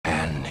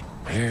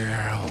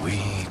Here we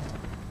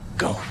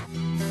go.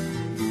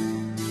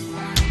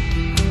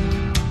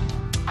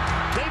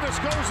 Davis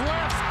goes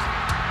left.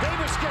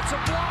 Davis gets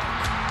a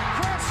block.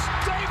 Chris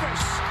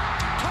Davis.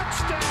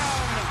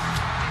 Touchdown.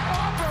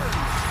 Auburn.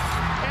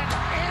 An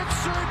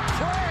answered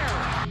prayer.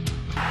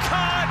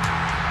 Caught.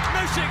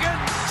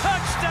 Michigan.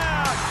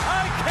 Touchdown.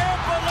 I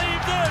can't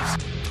believe this.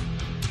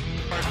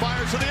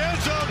 Fires to the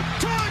end zone.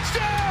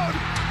 Touchdown.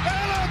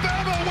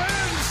 Alabama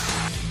wins.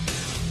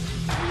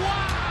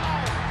 Wow.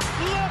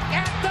 Look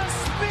at the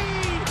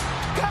speed.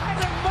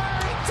 Kyler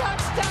Murray.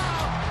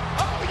 Touchdown.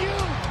 OU.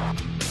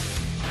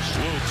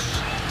 Swoops,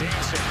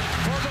 dancing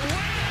for the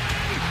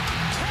win!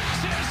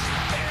 Texas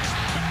is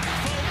back,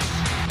 folks!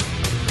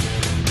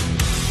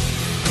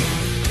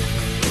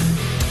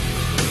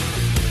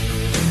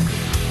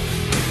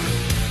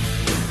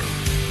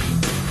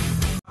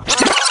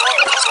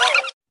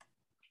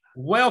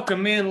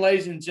 Welcome in,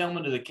 ladies and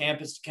gentlemen, to the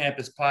Campus to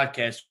Campus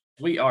podcast.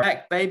 We are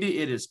back, baby.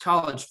 It is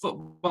college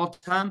football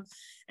time,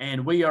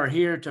 and we are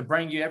here to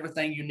bring you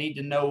everything you need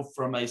to know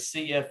from a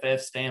CFF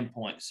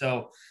standpoint.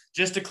 So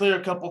just to clear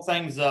a couple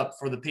things up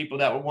for the people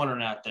that were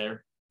wondering out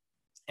there,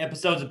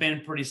 episodes have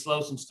been pretty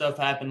slow. Some stuff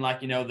happened, like,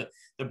 the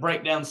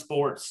breakdown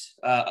sports,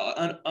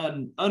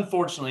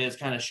 unfortunately, has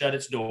kind of shut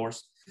its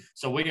doors.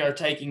 So we are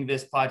taking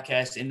this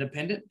podcast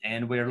independent,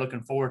 and we are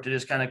looking forward to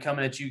just kind of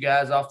coming at you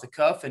guys off the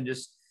cuff and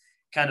just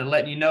kind of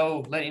letting you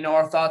know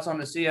our thoughts on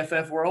the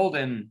CFF world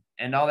and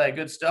all that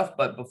good stuff.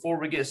 But before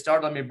we get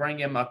started, let me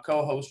bring in my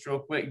co-host real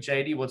quick.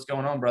 JD, what's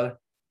going on, brother?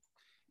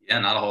 Yeah,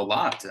 not a whole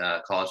lot.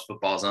 College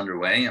football is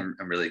underway. I'm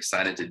really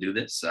excited to do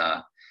this.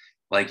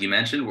 Like you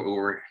mentioned,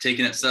 we're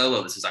taking it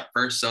solo. This is our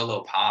first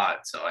solo pod.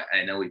 So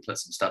I know we put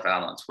some stuff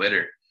out on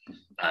Twitter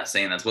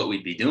saying that's what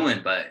we'd be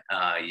doing, but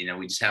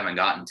we just haven't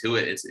gotten to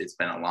it. It's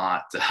been a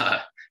lot.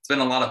 It's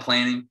been a lot of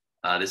planning.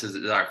 This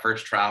is our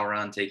first trial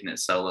run, taking it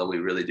solo. We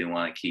really do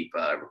want to keep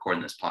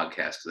recording this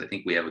podcast because I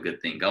think we have a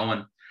good thing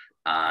going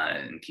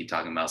and keep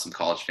talking about some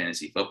college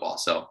fantasy football.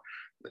 So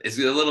it's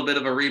a little bit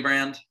of a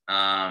rebrand.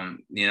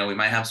 We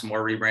might have some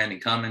more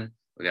rebranding coming.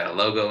 We got a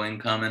logo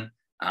incoming,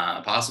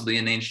 possibly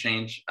a name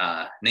change.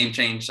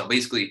 So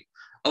basically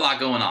a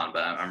lot going on,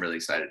 but I'm really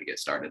excited to get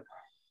started.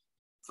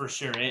 For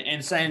sure.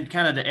 And saying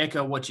kind of to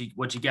echo what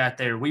you got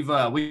there,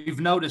 we've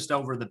noticed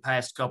over the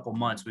past couple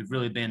months, we've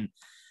really been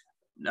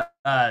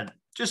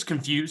just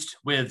confused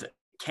with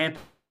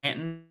Campus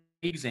Canton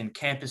leagues and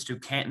Campus to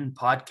Canton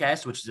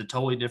podcast, which is a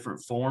totally different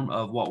form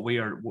of what we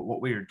are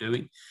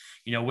doing.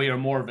 We are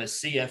more of a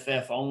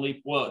CFF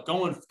only. Well,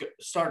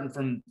 starting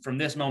from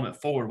this moment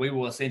forward, we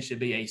will essentially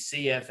be a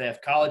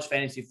CFF college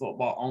fantasy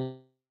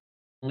football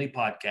only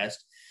podcast.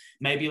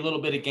 Maybe a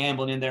little bit of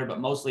gambling in there, but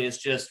mostly it's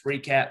just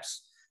recaps.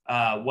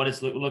 What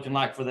it's looking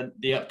like for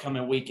the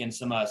upcoming week and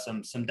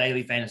some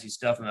daily fantasy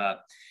stuff.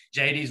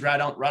 JD's right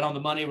on the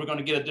money. We're going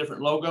to get a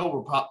different logo.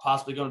 We're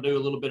possibly going to do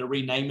a little bit of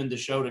renaming the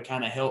show to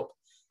kind of help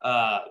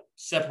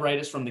separate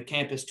us from the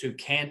Campus to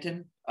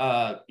Canton,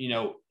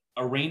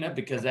 arena,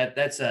 because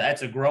that's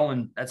a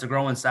growing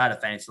side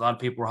of fantasy. A lot of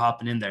people are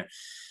hopping in there,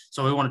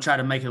 so we want to try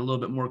to make it a little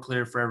bit more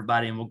clear for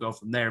everybody, and we'll go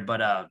from there.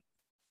 But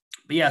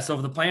yeah, so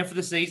the plan for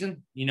the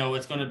season,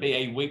 it's going to be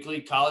a weekly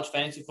college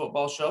fantasy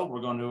football show.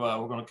 We're going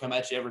to come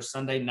at you every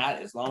Sunday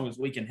night as long as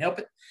we can help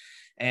it,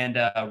 and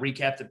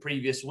recap the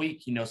previous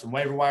week. Some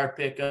waiver wire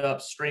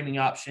pickups, streaming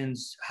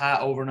options, high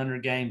over and under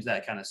games,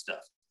 that kind of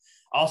stuff.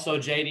 Also,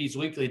 JD's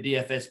weekly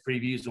DFS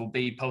previews will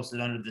be posted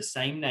under the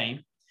same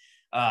name.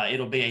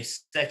 It'll be a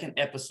second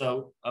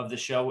episode of the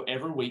show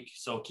every week,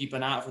 so keep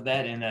an eye out for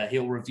that, and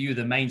he'll review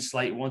the main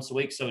slate once a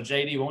week. So,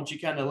 JD, why don't you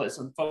kind of let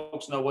some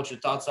folks know what your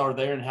thoughts are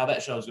there and how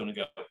that show is going to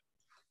go?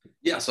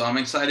 Yeah, so I'm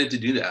excited to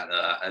do that.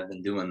 I've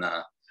been doing,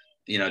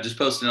 just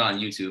posting it on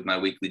YouTube, my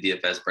weekly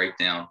DFS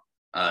breakdown.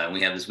 And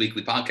we have this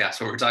weekly podcast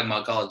where we're talking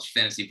about college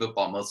fantasy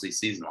football, mostly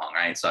season long,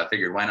 right? So I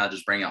figured why not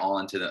just bring it all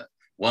into the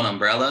one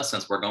umbrella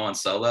since we're going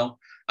solo.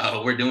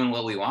 We're doing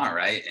what we want,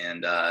 right?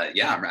 And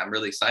I'm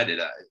really excited.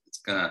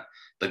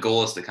 The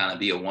goal is to kind of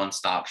be a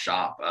one-stop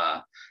shop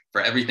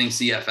for everything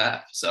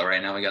CFF. So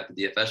right now we got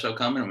the DFS show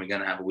coming, and we're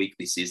going to have a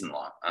weekly season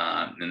long.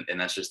 And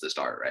that's just the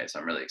start, right? So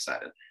I'm really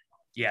excited.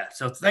 Yeah.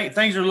 So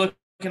things are looking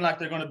like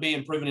they're going to be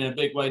improving in a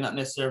big way, not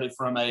necessarily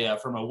from a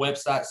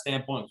website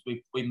standpoint.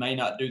 We may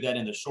not do that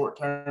in the short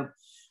term,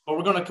 but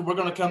we're going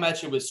to come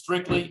at you with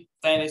strictly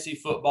fantasy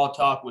football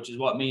talk, which is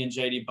what me and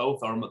JD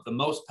both are the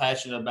most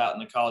passionate about in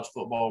the college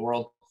football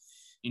world.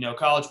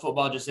 College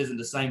football just isn't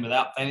the same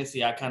without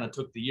fantasy. I kind of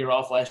took the year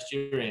off last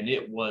year, and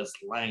it was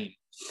lame.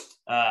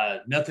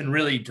 Nothing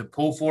really to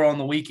pull for on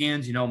the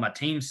weekends. My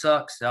team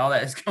sucks. All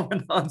that is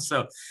going on.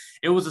 So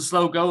it was a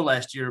slow go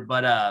last year.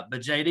 But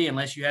JD,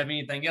 unless you have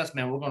anything else,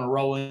 man, we're going to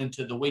roll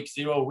into the week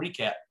 0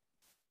 recap.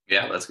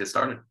 Yeah, let's get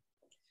started.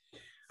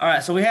 All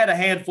right, so we had a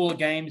handful of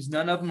games.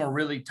 None of them are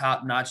really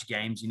top-notch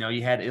games.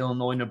 You had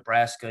Illinois,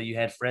 Nebraska. You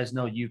had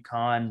Fresno,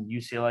 UConn,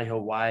 UCLA,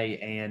 Hawaii,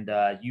 and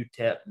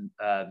UTEP,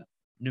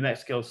 New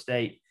Mexico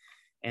State,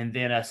 and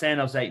then San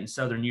Jose State and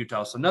Southern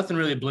Utah. So nothing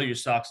really blew your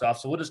socks off.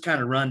 So we'll just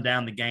kind of run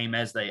down the game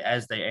as they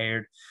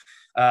aired.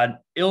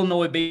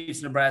 Illinois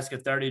beats Nebraska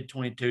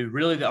 30-22.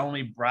 Really, the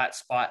only bright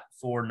spot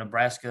for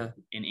Nebraska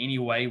in any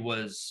way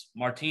was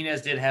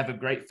Martinez did have a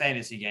great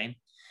fantasy game,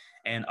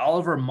 and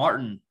Oliver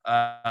Martin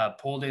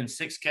pulled in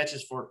 6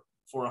 catches for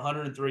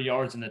 103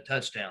 yards and a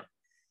touchdown.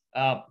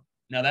 Now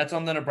that's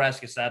on the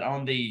Nebraska side.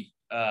 On the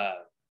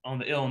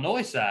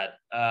Illinois side,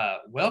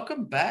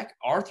 welcome back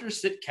Arthur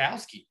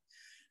Sitkowski,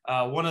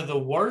 one of the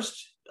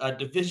worst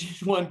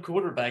Division I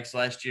quarterbacks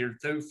last year.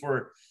 Threw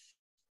for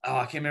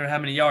I can't remember how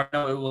many yards.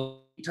 No, it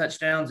was 8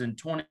 touchdowns and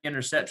 20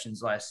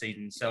 interceptions last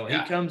season. So he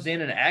comes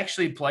in and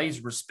actually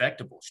plays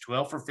respectable.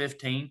 12 for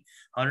 15,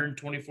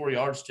 124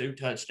 yards, 2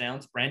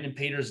 touchdowns. Brandon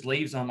Peters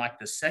leaves on like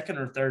the second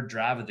or third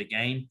drive of the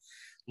game.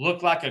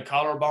 Looked like a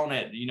collarbone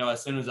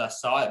as soon as I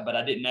saw it, but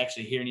I didn't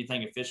actually hear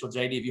anything official.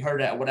 JD, have you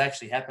heard what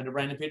actually happened to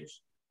Brandon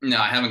Peters? No,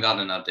 I haven't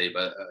gotten an update,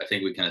 but I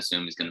think we can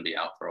assume he's going to be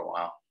out for a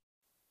while.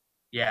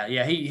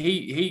 Yeah.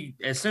 He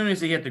as soon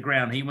as he hit the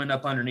ground, he went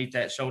up underneath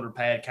that shoulder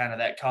pad, kind of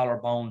that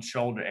collarbone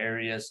shoulder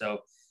area. So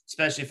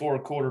especially for a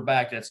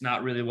quarterback, that's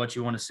not really what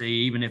you want to see,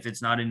 even if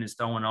it's not in his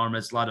throwing arm.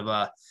 It's a lot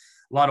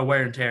of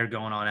wear and tear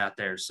going on out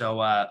there.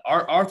 So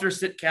Arthur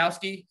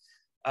Sitkowski,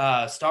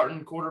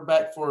 starting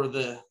quarterback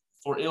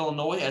for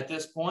Illinois at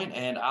this point,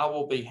 and I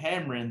will be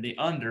hammering the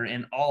under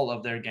in all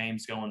of their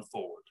games going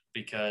forward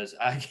because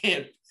I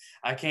can't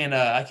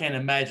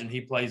imagine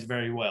he plays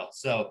very well.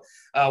 So,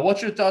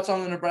 what's your thoughts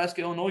on the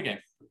Nebraska-Illinois game?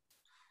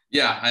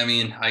 Yeah, I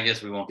mean, I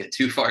guess we won't get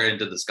too far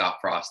into the Scott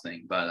Frost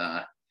thing,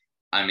 but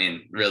I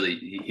mean, really,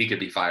 he could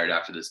be fired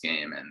after this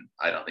game, and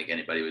I don't think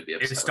anybody would be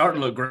upset. It's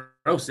starting to look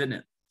gross, isn't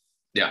it?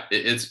 Yeah,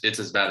 it's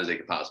as bad as it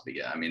could possibly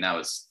get. I mean, that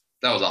was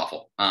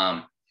awful.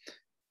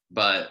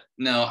 But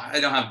no,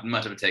 I don't have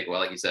much of a takeaway.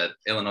 Like you said,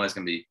 Illinois is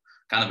going to be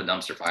kind of a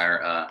dumpster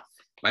fire.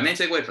 My main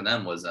takeaway for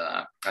them was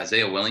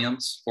Isaiah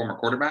Williams, former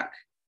quarterback,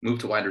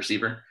 moved to wide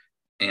receiver.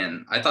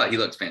 And I thought he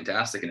looked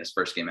fantastic in his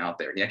first game out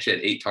there. He actually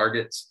had 8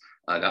 targets,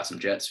 got some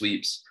jet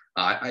sweeps.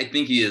 I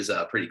think he is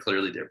pretty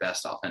clearly their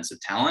best offensive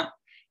talent.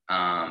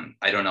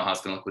 I don't know how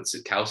it's going to look with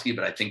Sitkowski,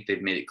 but I think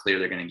they've made it clear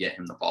they're going to get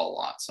him the ball a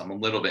lot. So I'm a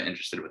little bit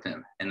interested with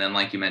him. And then,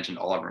 like you mentioned,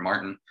 Oliver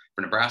Martin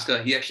for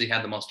Nebraska, he actually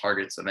had the most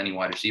targets of any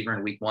wide receiver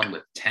in week 1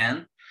 with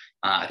 10.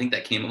 I think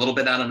that came a little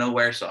bit out of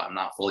nowhere, so I'm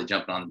not fully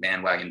jumping on the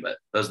bandwagon, but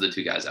those are the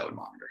 2 guys I would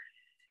monitor.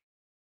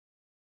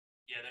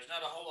 Yeah, there's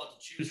not a whole lot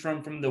to choose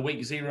from the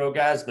week 0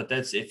 guys, but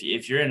that's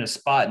if you're in a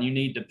spot and you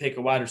need to pick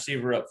a wide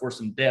receiver up for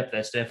some depth,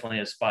 that's definitely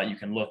a spot you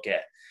can look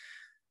at.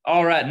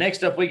 All right,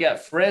 next up we got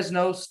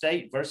Fresno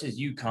State versus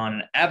UConn,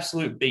 an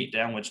absolute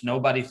beatdown, which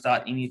nobody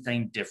thought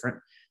anything different.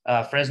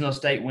 Fresno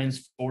State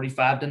wins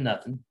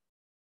 45-0.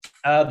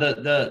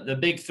 The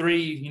big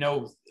 3,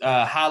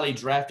 highly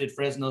drafted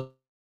Fresno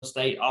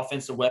State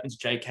offensive weapons,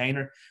 Jake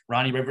Haener,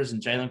 Ronnie Rivers,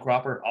 and Jalen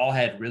Cropper, all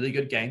had really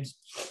good games,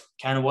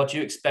 kind of what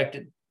you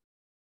expected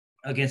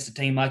against a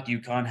team like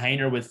UConn.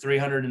 Haener with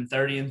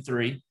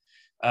 330-3.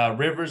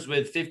 Rivers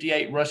with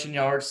 58 rushing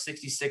yards,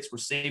 66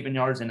 receiving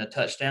yards, and a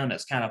touchdown.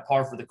 That's kind of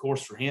par for the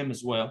course for him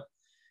as well.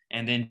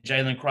 And then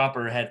Jalen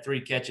Cropper had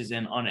 3 catches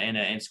and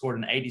scored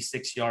an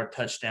 86-yard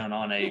touchdown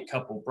on a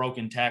couple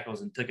broken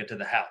tackles and took it to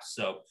the house.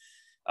 So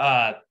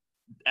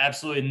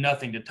absolutely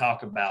nothing to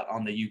talk about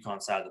on the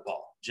UConn side of the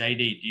ball.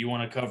 JD, do you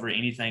want to cover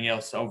anything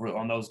else over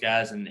on those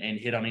guys and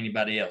hit on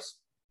anybody else?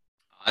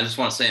 I just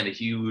want to say I'm a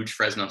huge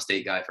Fresno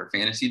State guy for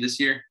fantasy this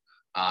year.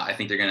 I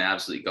think they're going to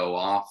absolutely go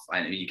off.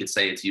 I mean, you could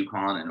say it's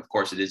UConn, and of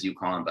course it is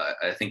UConn, but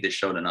I think they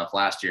showed enough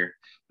last year.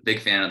 Big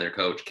fan of their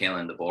coach,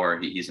 Kalen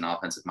DeBoer. He's an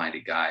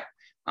offensive-minded guy.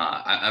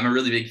 I'm a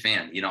really big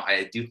fan.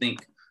 I do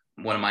think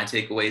one of my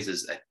takeaways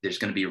is that there's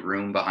going to be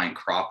room behind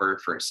Cropper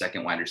for a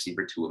second wide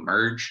receiver to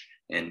emerge,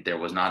 and there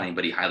was not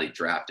anybody highly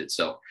drafted.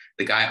 So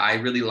the guy I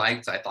really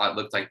liked, I thought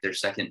looked like their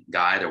second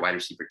guy, their wide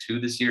receiver 2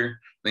 this year.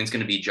 I think it's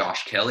going to be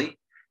Josh Kelly.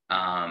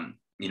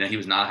 He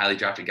was not a highly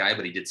drafted guy,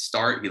 but he did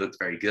start. He looked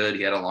very good.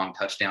 He had a long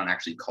touchdown,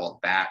 actually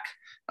called back.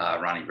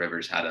 Ronnie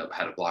Rivers had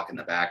a block in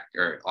the back,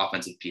 or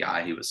offensive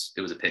PI. It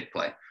was a pick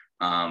play.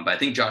 But I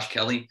think Josh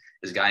Kelly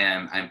is a guy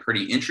I'm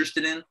pretty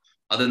interested in.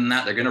 Other than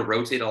that, they're going to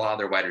rotate a lot of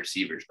their wide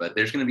receivers, but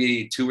there's going to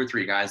be 2 or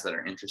 3 guys that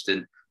are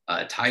interested.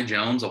 Ty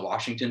Jones, a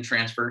Washington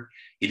transfer.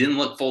 He didn't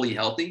look fully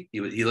healthy. He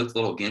looked a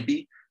little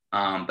gimpy,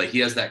 but he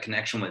has that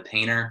connection with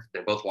Haener.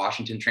 They're both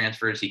Washington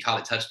transfers. He caught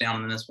a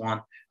touchdown in this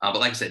one. But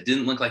like I said,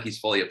 didn't look like he's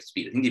fully up to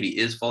speed. I think if he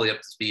is fully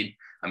up to speed,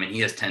 I mean, he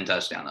has 10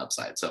 touchdown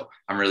upside. So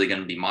I'm really going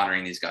to be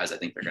monitoring these guys. I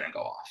think they're going to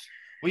go off.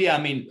 Well, yeah, I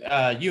mean,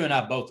 you and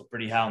I both are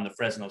pretty high on the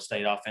Fresno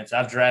State offense.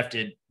 I've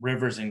drafted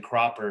Rivers and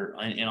Cropper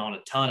on a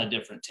ton of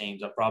different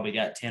teams. I've probably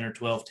got 10 or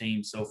 12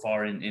 teams so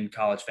far in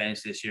college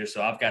fantasy this year.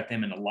 So I've got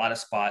them in a lot of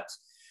spots,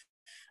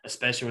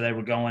 especially where they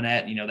were going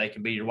at. They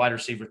can be your wide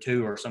receiver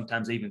 2 or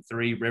sometimes even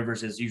 3.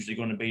 Rivers is usually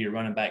going to be your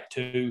running back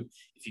 2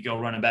 if you go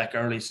running back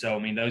early. So, I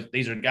mean,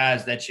 these are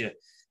guys that you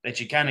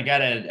kind of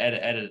got at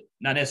a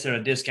not necessarily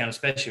a discount,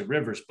 especially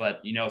Rivers, but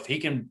if he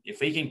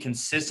can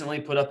consistently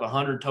put up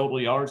 100 total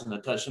yards and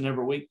a touchdown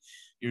every week,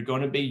 you're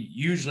going to be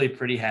usually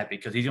pretty happy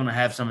because he's going to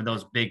have some of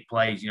those big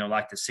plays,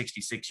 like the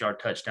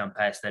 66-yard touchdown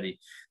pass that he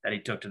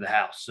took to the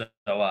house.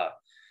 So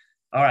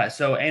All right.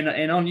 So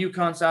and on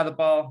UConn side of the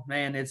ball,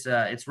 man,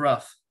 it's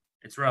rough.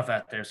 It's rough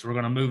out there. So we're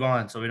gonna move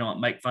on so we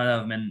don't make fun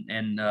of them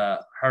and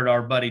hurt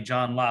our buddy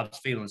John Lobb's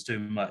feelings too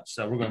much.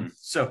 So we're gonna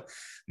so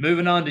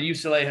moving on to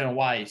UCLA and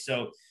Hawaii.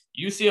 So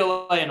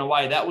UCLA and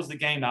Hawaii, that was the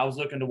game I was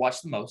looking to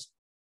watch the most.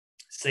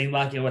 Seemed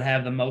like it would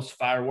have the most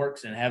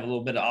fireworks and have a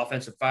little bit of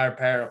offensive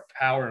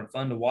firepower and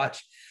fun to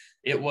watch.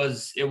 It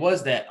was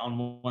that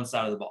on one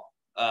side of the ball.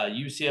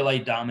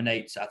 UCLA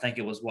dominates. I think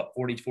it was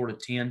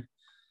 44-10.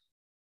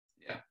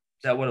 Yeah.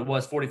 Is that what it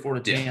was?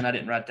 44-10. Yeah. I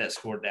didn't write that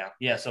score down.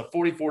 Yeah. So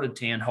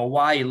 44-10.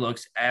 Hawaii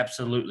looks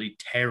absolutely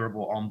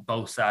terrible on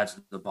both sides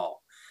of the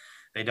ball.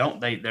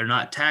 They're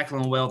not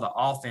tackling well. The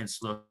offense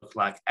looked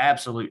like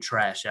absolute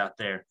trash out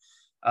there.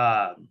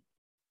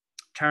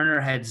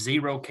 Turner had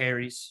 0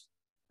 carries.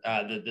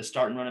 The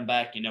starting running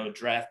back,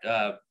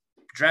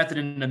 drafted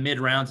in the mid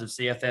rounds of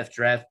CFF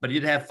draft, but he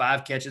did have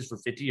 5 catches for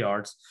 50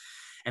 yards.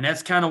 And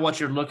that's kind of what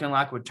you're looking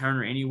like with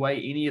Turner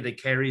anyway. Any of the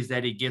carries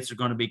that he gets are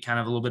going to be kind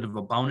of a little bit of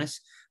a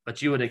bonus,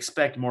 but you would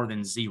expect more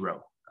than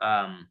 0.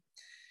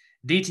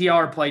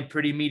 DTR played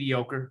pretty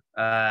mediocre,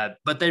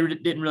 but they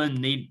didn't really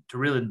need to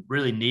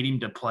really need him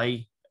to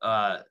play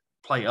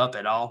up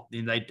at all.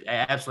 They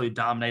absolutely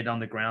dominated on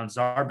the ground.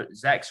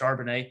 Zach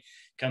Charbonnet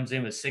comes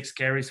in with 6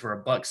 carries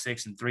for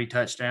 $106 and 3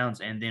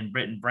 touchdowns, and then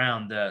Britton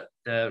Brown, the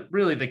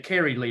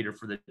carry leader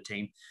for the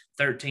team,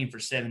 13 for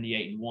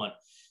 78 and 1.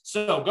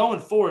 So going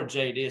forward,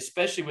 JD,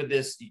 especially with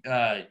this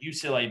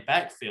UCLA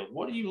backfield,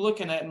 what are you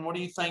looking at, and what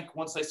do you think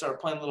once they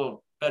start playing a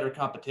little better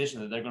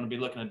competition that they're going to be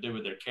looking to do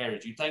with their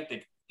carries? Do you think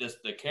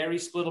the carry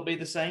split will be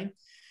the same?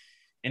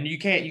 And you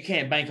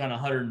can't bank on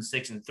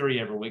 106 and 3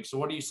 every week. So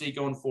what do you see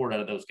going forward out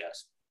of those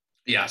guys?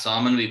 Yeah, so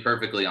I'm going to be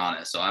perfectly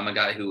honest. So I'm a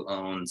guy who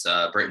owns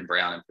Britton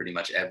Brown in pretty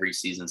much every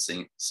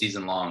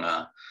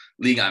season-long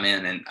league I'm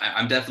in, and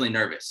I'm definitely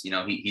nervous.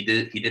 He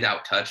did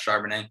out-touch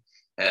Charbonnet.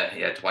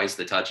 He had twice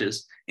the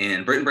touches,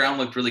 and Britton Brown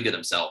looked really good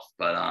himself.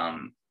 But I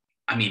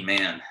mean,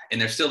 man,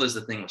 and there still is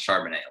the thing with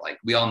Charbonnet. Like,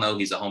 we all know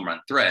he's a home run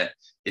threat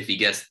if he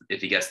gets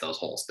those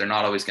holes. They're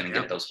not always going to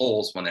get those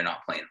holes when they're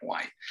not playing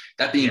Hawaii.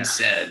 That being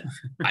said,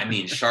 I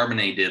mean,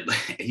 Charbonnet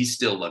he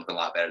still looked a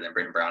lot better than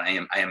Britton Brown.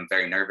 I am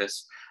very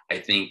nervous. I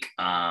think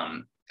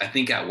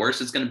at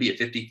worst it's going to be a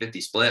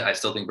 50-50 split. I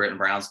still think Britton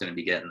Brown's going to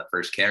be getting the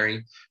first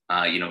carry.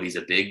 He's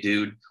a big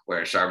dude,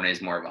 whereas Charbonnet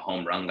is more of a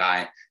home run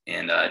guy.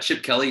 And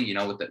Chip Kelly,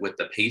 with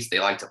the pace they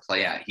like to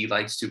play at, he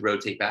likes to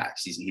rotate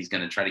backs. He's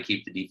going to try to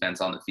keep the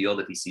defense on the field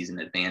if he sees an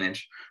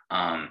advantage.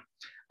 I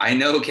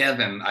know,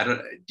 Kevin,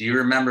 do you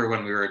remember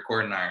when we were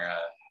recording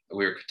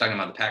we were talking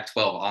about the Pac-12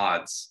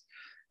 odds?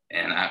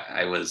 And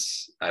I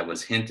was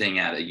hinting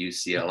at a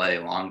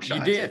UCLA long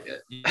shot. You did.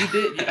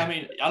 I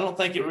mean, I don't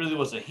think it really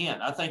was a hint.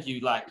 I think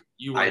you were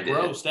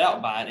grossed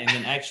out by it and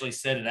then actually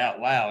said it out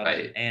loud.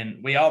 Right. And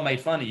we all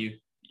made fun of you.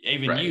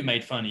 Even you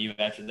made fun of you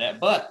after that.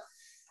 But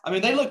I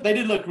mean, they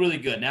did look really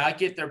good. Now I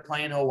get they're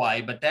playing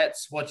Hawaii, but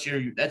that's what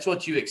you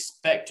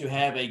expect to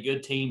have a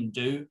good team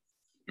do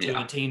to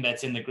a team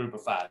that's in the group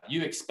of 5.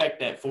 You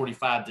expect that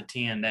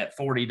 45-10, that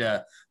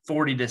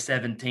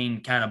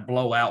 40-17 kind of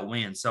blowout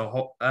win.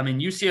 So I mean,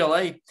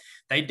 UCLA,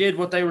 they did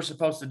what they were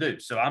supposed to do.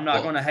 So I'm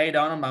not going to hate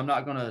on them. I'm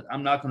not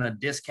going to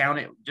discount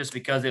it just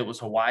because it was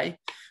Hawaii,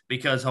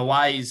 because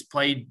Hawaii's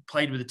played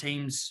with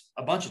a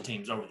bunch of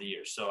teams over the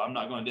years. So I'm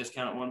not going to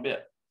discount it one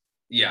bit.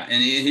 Yeah,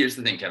 and here's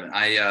the thing, Kevin.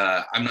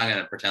 I'm not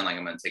going to pretend like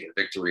I'm going to take a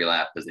victory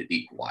lap because they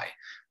beat Hawaii.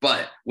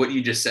 But what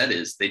you just said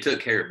is they took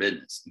care of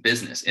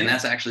business. And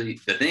that's actually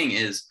the thing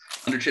is,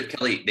 under Chip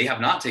Kelly, they have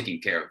not taken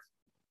care of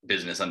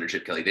business under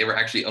Chip Kelly. They were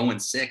actually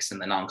 0-6 in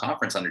the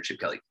non-conference under Chip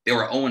Kelly. They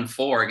were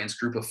 0-4 against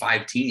group of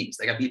 5 teams.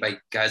 They got beat by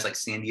guys like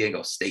San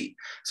Diego State.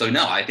 So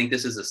no, I think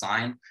this is a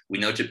sign. We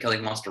know Chip Kelly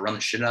wants to run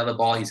the shit out of the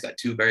ball. He's got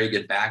 2 very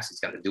good backs.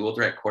 He's got a dual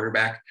threat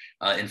quarterback.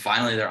 And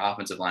finally their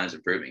offensive line is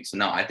improving. So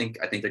no, I think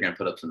they're going to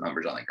put up some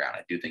numbers on the ground.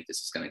 I do think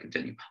this is going to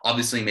continue.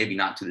 Obviously, maybe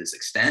not to this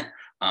extent,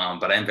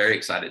 but I'm very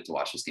excited to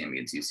watch this game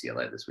against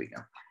UCLA this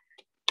weekend.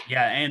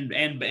 Yeah,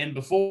 and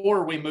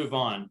before we move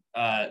on,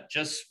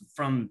 just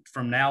from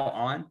now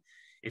on,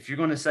 if you're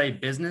going to say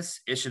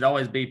business, it should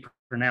always be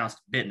pronounced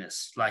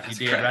business, like you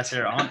did right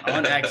there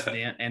on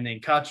accident, and then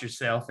caught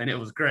yourself, and it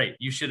was great.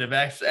 You should have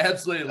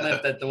absolutely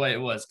left that the way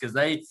it was, because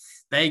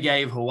they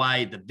gave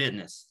Hawaii the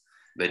business.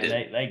 They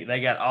did.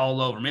 They got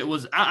all over them. It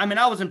was. I mean,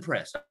 I was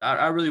impressed.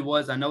 I really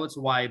was. I know it's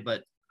Hawaii,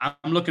 but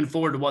I'm looking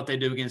forward to what they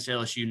do against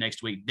LSU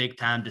next week, big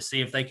time, to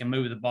see if they can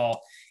move the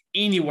ball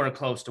anywhere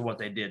close to what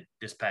they did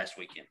this past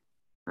weekend.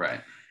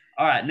 Right.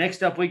 All right,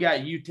 next up, we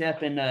got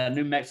UTEP in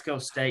New Mexico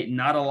State.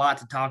 Not a lot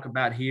to talk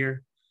about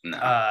here. No.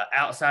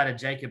 Outside of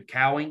Jacob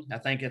Cowing, I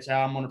think that's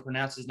how I'm going to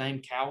pronounce his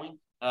name, Cowing.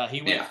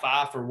 He went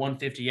 5 for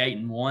 158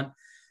 and 1.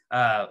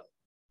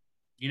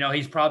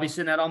 He's probably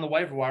sitting out on the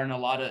waiver wire in a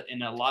lot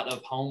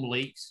of home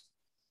leagues.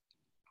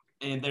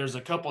 And there's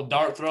a couple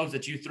dart throws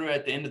that you threw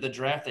at the end of the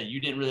draft that you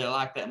didn't really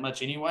like that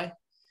much anyway.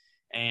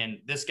 And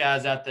this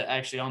guy's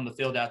actually on the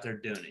field out there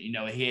doing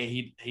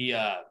it.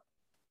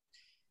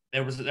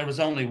 There was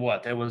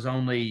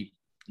only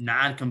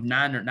 9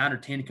 or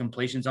 10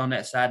 completions on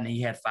that side, and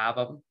he had 5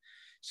 of them.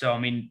 So, I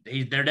mean,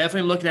 they're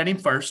definitely looking at him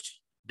first.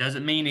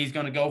 Doesn't mean he's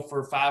going to go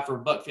for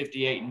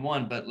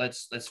 $158-1, but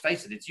let's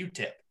face it, it's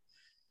UTEP.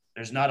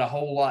 There's not a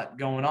whole lot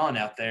going on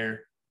out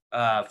there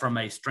from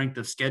a strength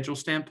of schedule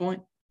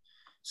standpoint.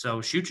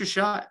 So shoot your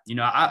shot.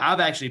 I've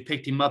actually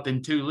picked him up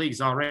in 2 leagues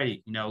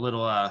already.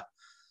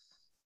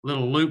 Little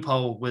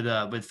loophole with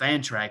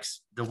Fantrax.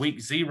 The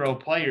week 0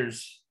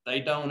 players,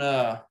 they don't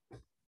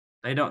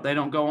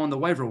go on the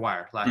waiver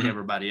wire like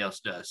everybody else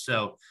does.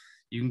 So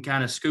you can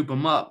kind of scoop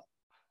them up.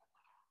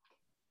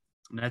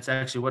 And that's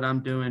actually what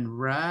I'm doing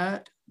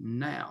right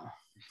now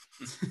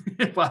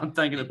while I'm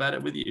thinking about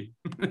it with you.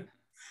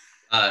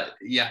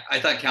 Yeah, I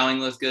thought Cowling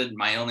was good.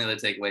 My only other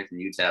takeaway from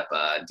UTEP,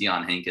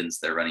 Deion Hankins,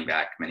 their running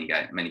back.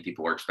 Many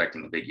people were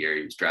expecting a big year.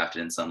 He was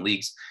drafted in some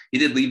leagues. He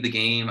did leave the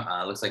game.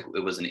 Looks like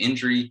it was an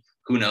injury.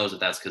 Who knows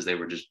if that's because they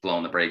were just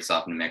blowing the brakes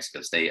off New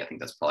Mexico State. I think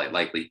that's probably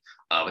likely.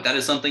 But that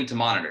is something to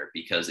monitor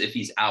because if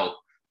he's out,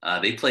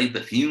 they played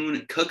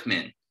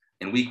Bethune-Cookman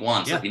in week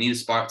 1. So if you need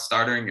a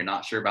starter and you're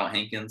not sure about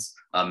Hankins,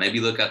 maybe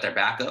look at their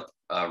backup,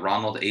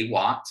 Ronald A.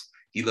 Watt.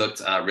 He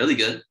looked really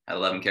good at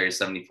 11 carries,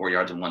 74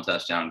 yards, and 1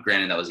 touchdown.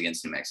 Granted, that was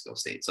against New Mexico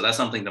State. So that's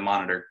something to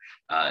monitor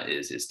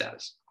is his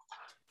status.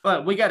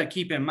 But we got to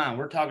keep in mind,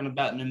 we're talking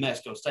about New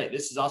Mexico State.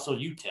 This is also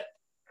UTEP.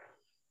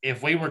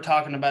 If we were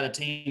talking about a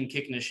team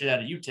kicking the shit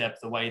out of UTEP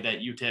the way that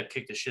UTEP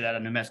kicked the shit out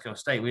of New Mexico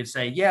State, we'd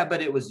say, yeah,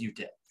 but it was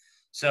UTEP.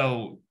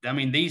 So, I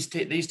mean, these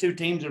 2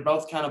 teams are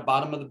both kind of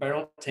bottom of the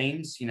barrel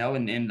teams,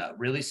 in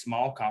really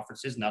small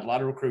conferences, not a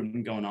lot of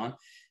recruiting going on.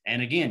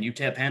 And again,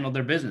 UTEP handled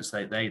their business.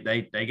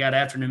 They got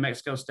after New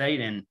Mexico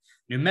State, and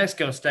New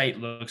Mexico State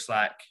looks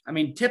like, I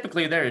mean,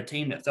 typically they're a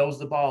team that throws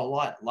the ball a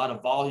lot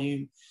of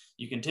volume.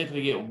 You can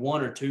typically get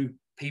 1 or 2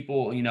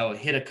 people,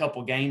 hit a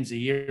couple games a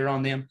year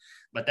on them,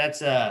 but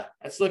that's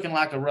looking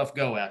like a rough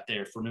go out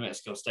there for New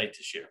Mexico State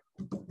this year.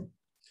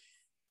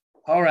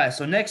 All right,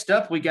 so next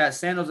up, we got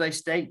San Jose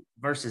State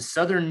versus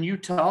Southern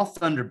Utah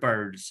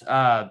Thunderbirds.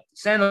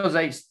 San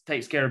Jose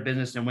takes care of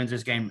business and wins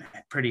this game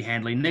pretty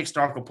handily. Nick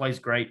Starkel plays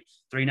great,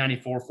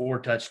 394, 4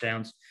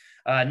 touchdowns.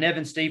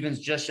 Nevin Stevens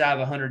just shy of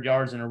 100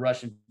 yards and a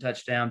rushing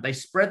touchdown. They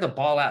spread the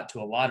ball out to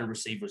a lot of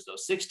receivers, though,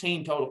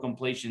 16 total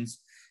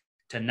completions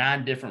to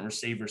 9 different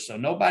receivers. So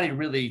nobody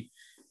really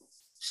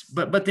 –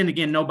 but then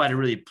again, nobody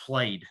really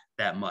played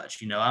that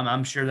much.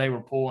 I'm sure they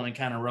were pulling and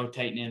kind of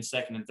rotating in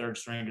second and third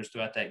stringers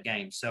throughout that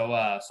game.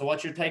 So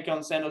what's your take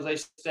on San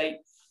Jose State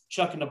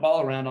chucking the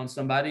ball around on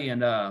somebody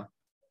and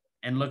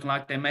looking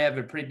like they may have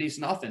a pretty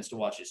decent offense to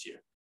watch this year?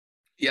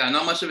 Yeah,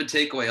 not much of a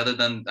takeaway other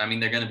than, I mean,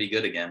 they're going to be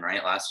good again,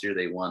 right? Last year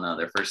they won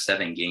their first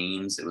 7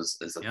 games. It was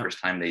the first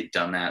time they'd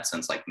done that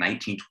since like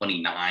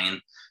 1929.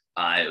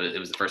 It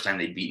was the first time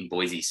they'd beaten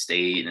Boise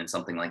State in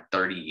something like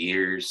 30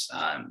 years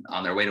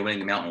on their way to winning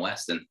the Mountain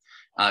West. And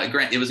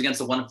it was against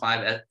the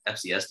 1-5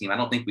 FCS team. I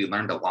don't think we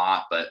learned a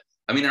lot, but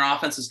I mean, their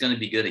offense is going to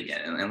be good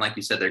again. And like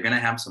you said, they're going to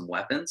have some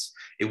weapons.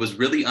 It was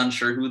really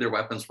unsure who their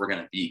weapons were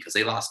going to be because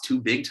they lost 2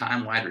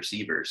 big-time wide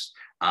receivers.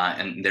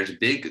 And there's a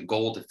big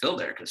goal to fill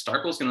there because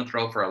Starkel's going to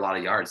throw for a lot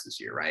of yards this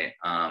year, right?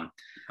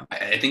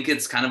 I think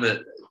it's a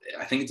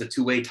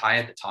 2-way tie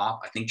at the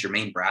top. I think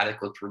Jermaine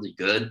Braddock looked really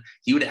good.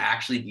 He would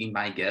actually be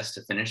my guess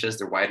to finish as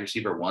their wide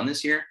receiver 1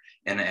 this year.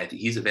 And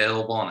he's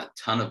available on a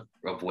ton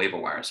of waiver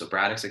wires. So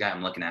Braddock's a guy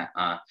I'm looking at.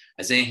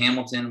 Isaiah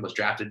Hamilton was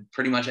drafted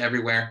pretty much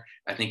everywhere.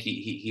 I think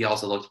he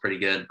also looked pretty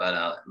good,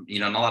 but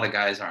not a lot of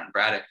guys aren't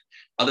Braddock.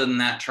 Other than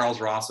that,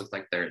 Charles Ross looks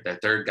like their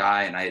 3rd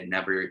guy, and I had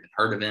never even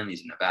heard of him.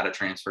 He's a Nevada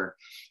transfer.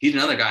 He's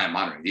another guy I'm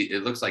monitoring.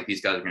 It looks like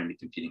these guys are going to be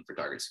competing for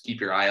targets.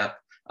 Keep your eye up.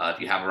 If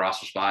you have a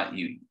roster spot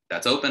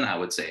that's open, I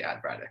would say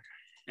add Braddock.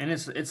 And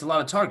it's a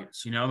lot of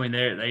targets, I mean,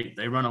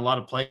 they run a lot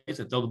of plays. They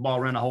throw the ball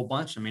around a whole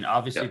bunch. I mean,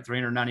 obviously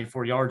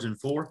 394 yards and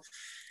 4.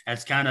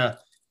 That's kind of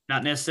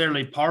not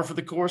necessarily par for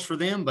the course for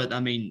them, but I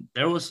mean,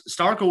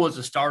 Starkel was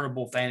a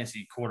startable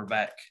fantasy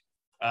quarterback.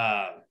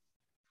 A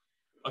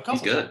couple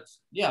he's good. times.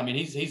 Yeah, I mean,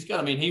 he's good.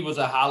 I mean, he was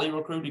a highly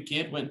recruited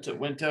kid. Went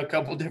to a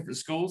couple different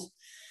schools.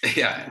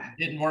 Yeah,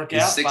 didn't work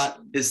out.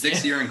 His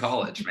 6th year in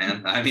college,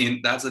 man. I mean,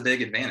 that's a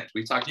big advantage.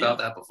 We've talked about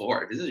that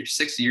before. If this is your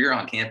 6th year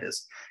on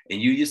campus,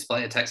 and you used to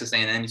play at Texas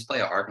A&M, you used to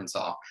play at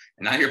Arkansas,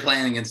 and now you're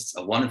playing against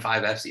a 1-5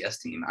 FCS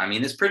team. I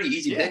mean, it's pretty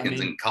easy pickings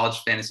in college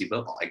fantasy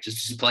football. Like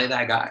just play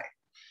that guy.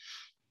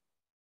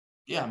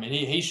 Yeah, I mean,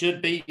 he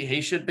should be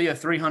a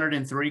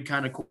 303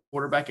 kind of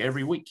quarterback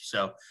every week.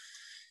 So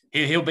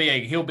he'll be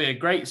a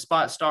great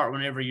spot start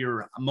whenever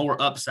your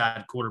more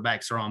upside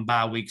quarterbacks are on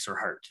bye weeks or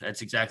hurt.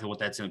 That's exactly what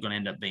that's going to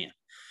end up being.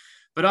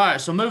 But all right,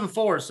 so moving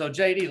forward, so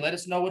JD, let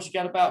us know what you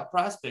got about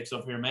Prize Picks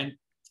over here, man.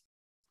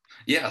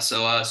 Yeah,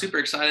 so super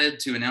excited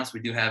to announce we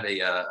do have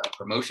a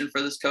promotion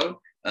for this code.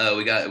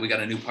 We got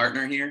a new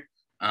partner here,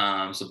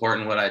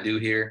 supporting what I do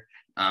here,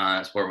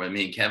 supporting what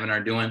me and Kevin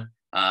are doing.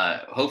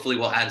 Hopefully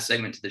we'll add a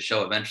segment to the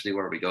show eventually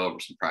where we go over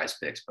some Prize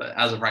Picks. But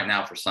as of right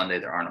now, for Sunday,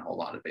 there aren't a whole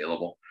lot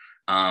available.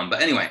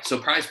 But anyway, so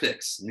Prize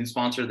Picks, new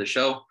sponsor of the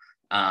show.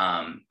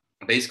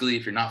 Basically,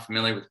 if you're not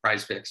familiar with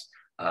Prize Picks,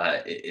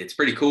 it's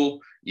pretty cool.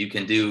 You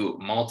can do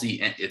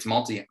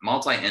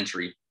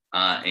multi-entry,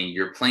 and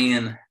you're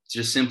playing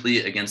just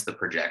simply against the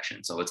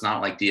projection. So it's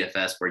not like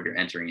DFS where you're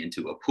entering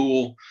into a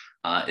pool.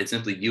 It's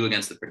simply you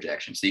against the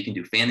projection. So you can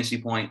do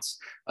fantasy points.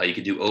 You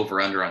can do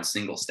over under on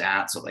single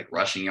stats. So like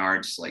rushing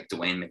yards, like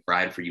Dwayne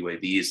McBride for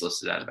UAB is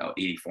listed at about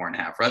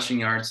 84.5 rushing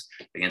yards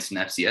against an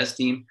FCS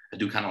team. I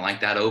do kind of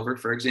like that over,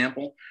 for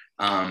example.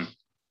 And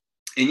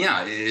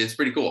yeah, it's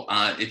pretty cool.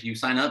 If you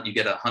sign up, you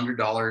get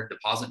 $100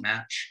 deposit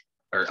match,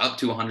 or up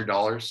to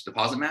 $100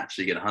 deposit match.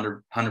 So you get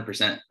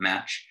 100%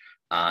 match.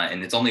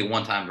 And it's only a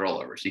one-time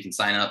rollover. So you can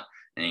sign up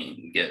and you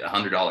can get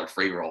 $100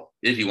 free roll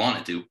if you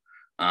wanted to.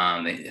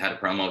 They had a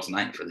promo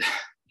tonight for the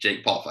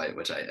Jake Paul fight,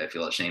 which I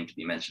feel ashamed to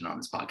be mentioned on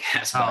this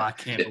podcast. Oh, I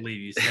can't believe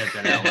you said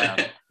that out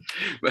loud.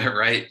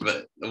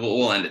 But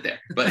we'll end it there.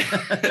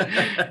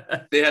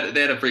 But they had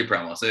a free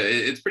promo, so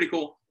it's pretty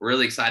cool. We're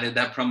really excited.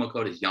 That promo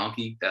code is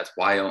Yonke. That's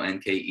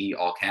YONKE,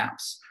 all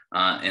caps.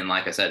 And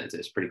like I said, it's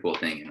a pretty cool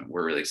thing, and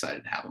we're really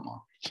excited to have them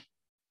on.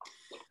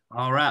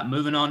 All right,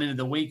 moving on into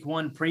the week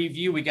 1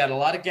 preview. We got a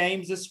lot of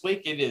games this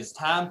week. It is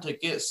time to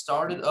get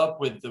started up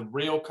with the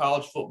real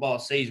college football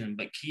season.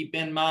 But keep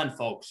in mind,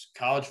 folks,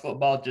 college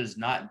football does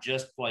not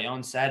just play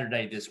on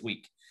Saturday this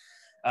week.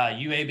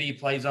 UAB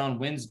plays on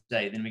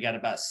Wednesday. Then we got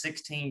about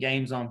 16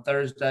 games on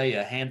Thursday,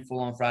 a handful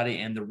on Friday,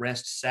 and the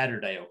rest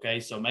Saturday, okay?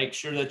 So make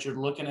sure that you're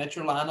looking at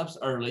your lineups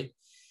early.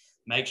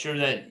 Make sure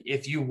that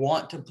if you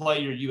want to play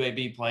your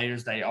UAB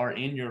players, they are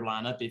in your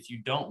lineup. If you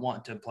don't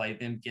want to play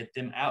them, get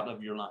them out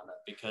of your lineup,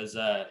 because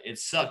it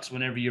sucks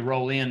whenever you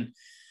roll in,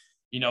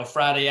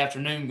 Friday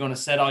afternoon going to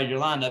set all your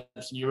lineups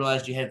and you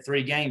realized you had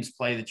 3 games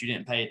play that you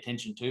didn't pay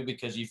attention to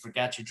because you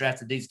forgot you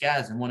drafted these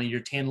guys in one of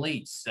your 10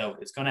 leagues. So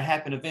it's going to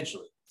happen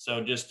eventually.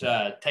 So just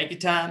take your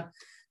time,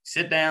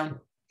 sit down,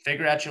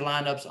 figure out your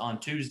lineups on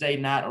Tuesday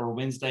night or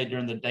Wednesday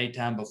during the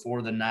daytime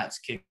before the nights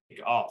kick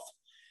off.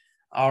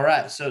 All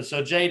right, so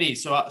JD,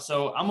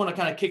 so I'm going to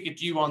kind of kick it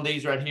to you on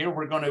these right here.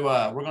 We're going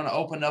to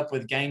open up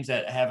with games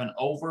that have an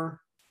over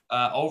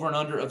and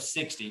under of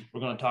 60. We're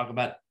going to talk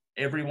about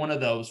every one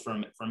of those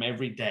from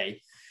every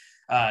day.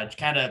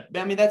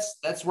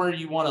 That's where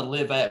you want to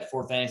live at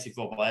for fantasy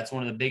football. That's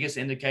one of the biggest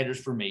indicators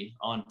for me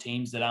on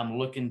teams that I'm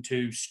looking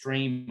to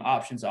stream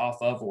options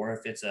off of, or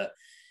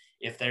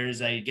if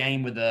there's a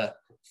game with a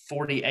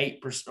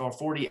 48% or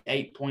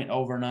 48 point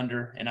over and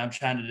under, and I'm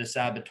trying to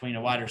decide between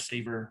a wide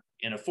receiver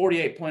in a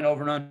 48 point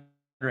over and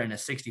under and a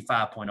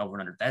 65 point over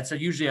and under. That's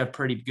usually a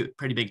pretty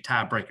big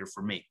tiebreaker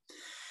for me.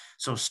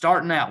 So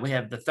starting out, we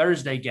have the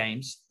Thursday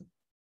games.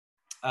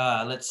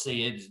 Let's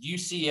see. It's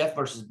UCF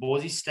versus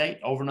Boise State,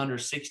 over and under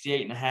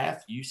 68.5.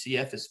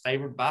 UCF is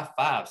favored by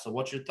 5. So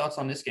what's your thoughts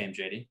on this game,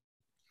 JD?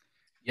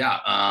 Yeah,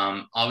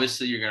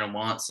 obviously you're going to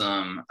want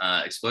some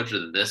exposure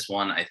to this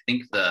one. I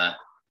think the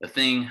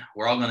thing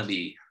we're all going to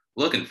be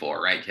looking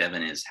for, right,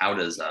 Kevin, is how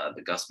does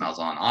the Gus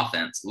Malzahn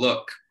offense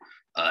look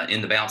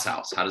in the bounce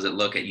house? How does it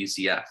look at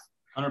UCF?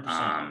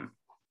 100%.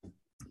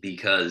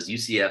 Because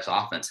UCF's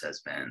offense has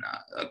been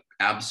an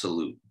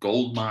absolute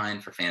gold mine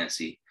for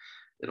fantasy.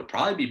 It'll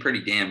probably be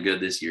pretty damn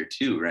good this year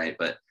too, right?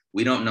 But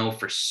we don't know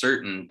for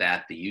certain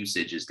that the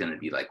usage is going to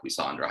be like we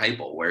saw under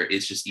Heupel, where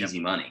it's just easy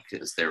money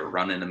because they're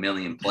running a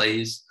million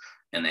plays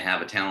and they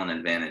have a talent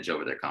advantage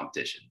over their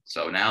competition.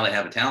 So now they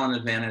have a talent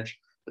advantage,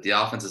 but the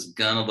offense is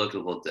going to look a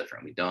little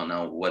different. We don't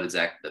know what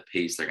exactly the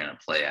pace they're going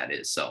to play at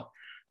is. So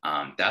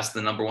that's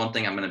the number one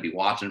thing I'm going to be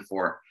watching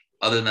for.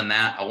 Other than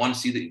that, I want to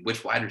see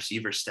which wide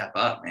receivers step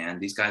up, man.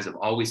 These guys have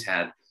always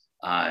had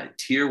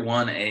tier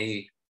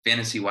 1A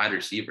fantasy wide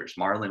receivers,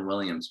 Marlon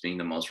Williams being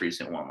the most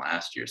recent one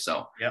last year.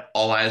 So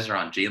all eyes are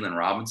on Jalen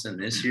Robinson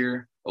this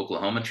year,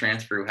 Oklahoma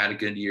transfer who had a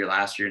good year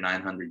last year,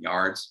 900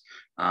 yards.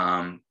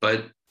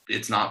 But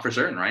it's not for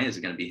certain, right? Is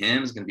it going to be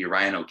him? Is it going to be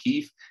Ryan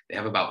O'Keefe? They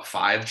have about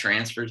 5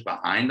 transfers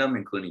behind them,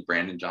 including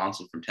Brandon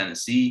Johnson from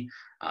Tennessee,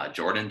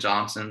 Jordan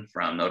Johnson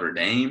from Notre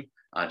Dame,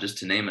 just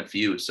to name a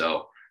few.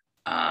 So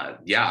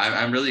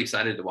I'm really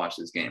excited to watch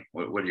this game.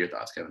 What are your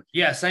thoughts, Kevin?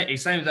 Yeah, same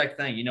exact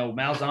thing.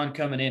 Malzahn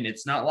coming in,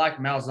 it's not like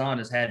Malzahn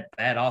has had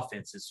bad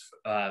offenses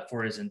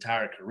for his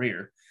entire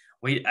career.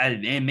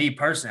 And me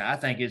personally, I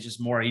think it's just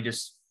more he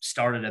just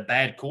started a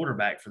bad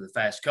quarterback for the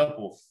past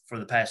couple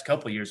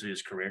of years of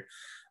his career.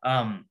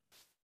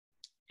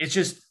 It's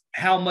just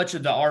how much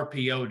of the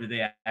RPO do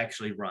they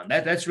actually run?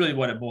 That's really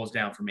what it boils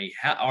down for me.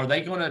 How are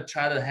they going to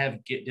try to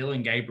get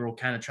Dylan Gabriel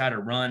kind of try to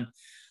run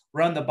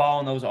the ball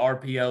in those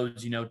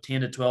RPOs,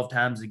 10 to 12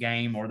 times a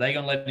game, or are they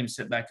going to let him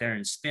sit back there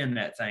and spin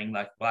that thing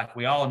like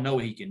we all know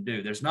he can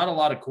do? There's not a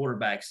lot of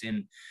quarterbacks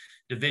in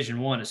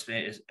Division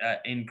I,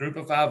 in Group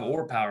of 5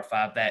 or Power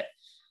 5 that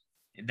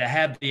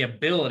have the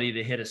ability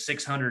to hit a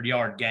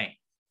 600-yard game.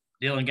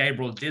 Dylan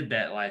Gabriel did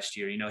that last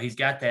year. He's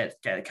got that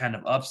kind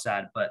of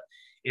upside, but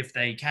if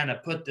they kind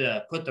of put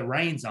the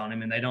reins on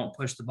him and they don't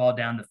push the ball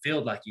down the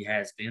field like he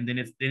has been, then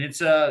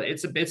it's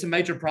a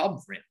major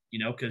problem for him,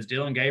 because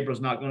Dylan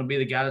Gabriel's not going to be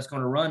the guy that's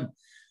going to run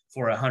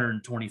for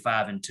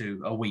 125 and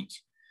 2 a week.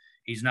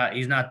 He's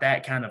not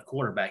that kind of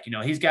quarterback.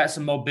 He's got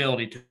some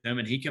mobility to him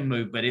and he can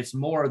move, but it's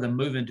more the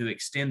moving to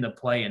extend the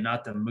play and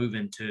not the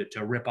moving to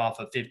rip off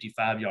a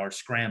 55-yard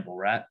scramble,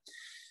 right?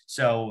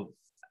 So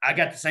I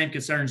got the same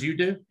concerns you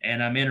do,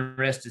 and I'm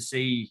interested to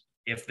see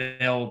if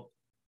they'll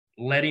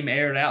let him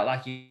air it out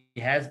like he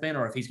has been,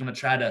 or if he's going to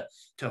try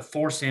to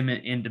force him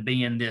into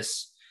being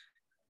this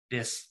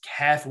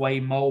halfway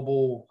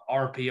mobile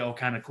RPO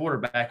kind of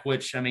quarterback.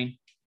 Which, I mean,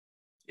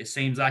 it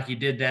seems like he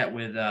did that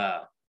with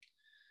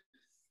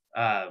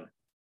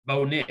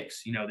Bo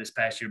Nix, this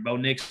past year. Bo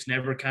Nix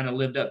never kind of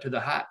lived up to the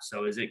hype.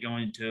 So is it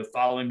going to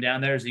follow him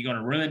down there? Is he going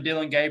to ruin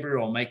Dylan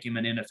Gabriel or make him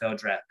an NFL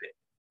draft pick?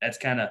 That's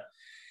kind of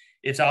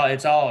it's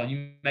all.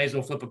 You may as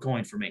well flip a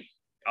coin for me.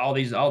 All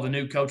the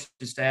new coaching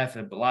staff,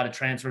 a lot of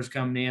transfers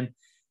coming in.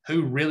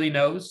 Who really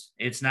knows?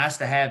 It's nice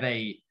to have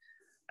an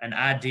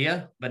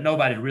idea, but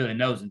nobody really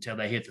knows until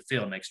they hit the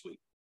field next week.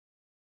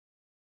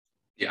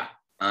 Yeah.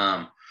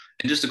 And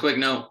just a quick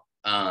note.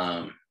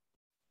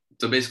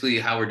 So basically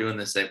how we're doing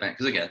this segment,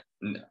 because again,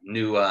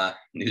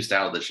 new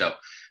style of the show.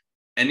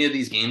 Any of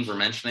these games we're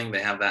mentioning,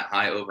 they have that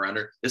high over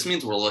under. This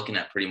means we're looking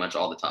at pretty much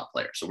all the top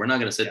players. So we're not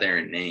going to sit there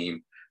and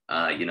name,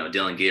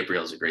 Dylan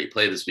Gabriel is a great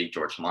play this week.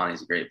 George Kalani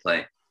is a great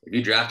play. If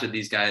you drafted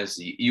these guys,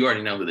 you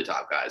already know who the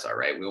top guys are,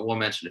 right? We'll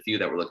mention a few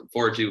that we're looking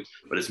forward to,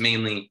 but it's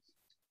mainly,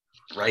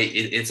 right,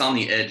 it's on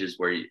the edges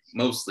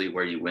mostly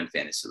where you win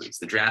fantasy leagues.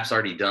 The draft's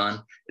already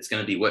done. It's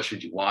going to be what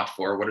should you watch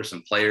for? What are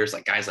some players,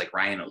 like guys like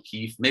Ryan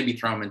O'Keefe? Maybe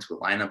throw them into a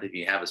lineup if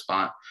you have a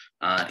spot,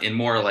 and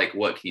more like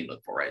what can you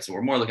look for, right? So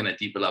we're more looking at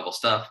deeper level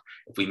stuff.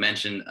 If we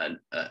mention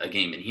a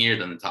game in here,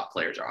 then the top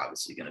players are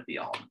obviously going to be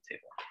all on the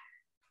table.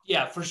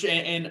 Yeah, for sure.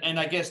 And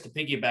I guess to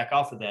piggyback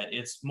off of that,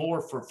 it's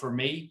more for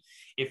me,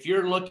 if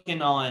you're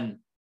looking on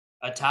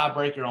a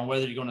tiebreaker on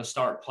whether you're going to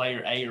start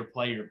player A or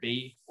player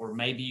B, or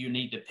maybe you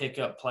need to pick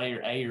up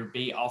player A or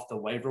B off the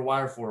waiver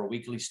wire for a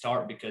weekly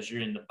start because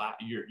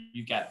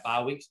you've got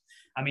bye weeks.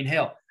 I mean,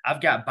 hell,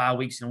 I've got bye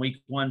weeks in week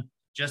one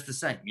just the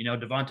same.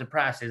 Devonta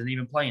Price isn't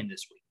even playing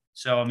this week.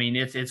 So, I mean,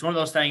 it's one of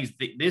those things.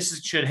 This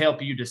should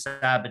help you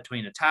decide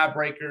between a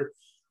tiebreaker,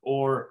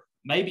 or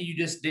maybe you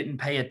just didn't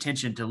pay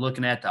attention to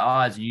looking at the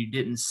odds and you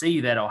didn't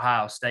see that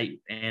Ohio State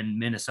and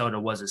Minnesota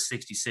was a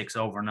 66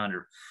 over and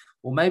under.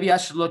 Well, maybe I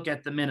should look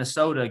at the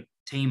Minnesota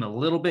team a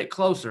little bit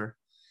closer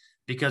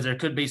because there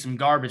could be some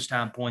garbage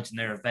time points in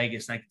there if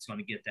Vegas think it's going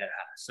to get that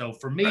high. So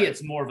for me,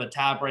 It's more of a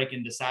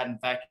tie-breaking, deciding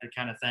factor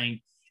kind of thing.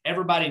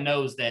 Everybody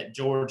knows that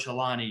George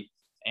Kalani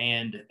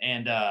and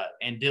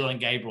Dylan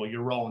Gabriel,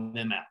 you're rolling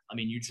them out. I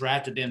mean, you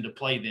drafted them to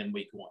play them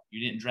week one.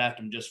 You didn't draft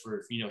them just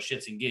for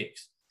shits and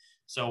gigs.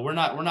 So we're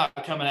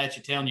not coming at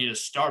you telling you to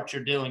start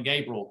your Dylan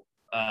Gabriel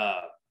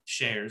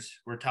shares.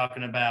 We're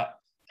talking about,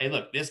 hey,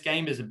 look, this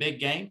game is a big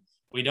game.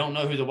 We don't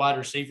know who the wide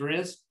receiver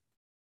is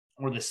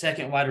or the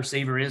second wide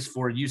receiver is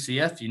for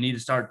UCF. You need to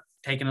start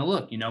taking a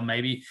look.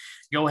 Maybe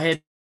go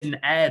ahead and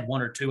add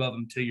one or two of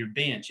them to your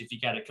bench if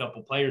you got a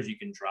couple players you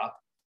can drop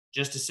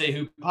just to see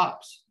who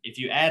pops. If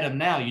you add them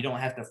now, you don't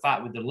have to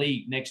fight with the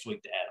league next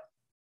week to add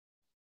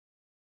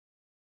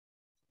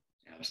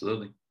them.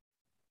 Absolutely.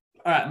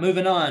 All right,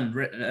 moving on.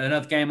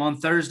 Another game on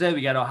Thursday. We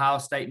got Ohio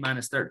State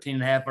minus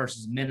 13.5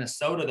 versus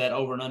Minnesota. That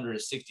over and under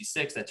is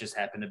 66. That just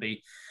happened to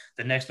be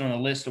the next one on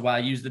the list. So I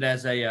used it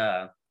as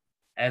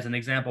an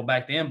example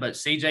back then. But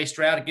CJ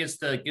Stroud gets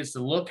the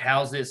look.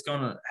 How's this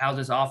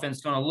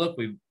offense gonna look?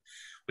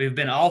 We've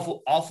been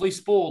awfully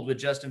spoiled with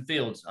Justin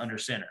Fields under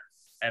center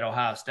at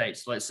Ohio State.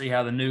 So let's see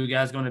how the new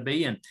guy's going to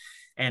be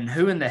and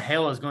who in the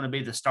hell is going to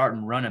be the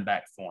starting running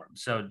back for him.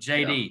 So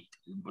JD.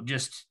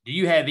 Just do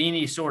you have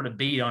any sort of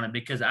beat on it?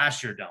 Because I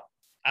sure don't.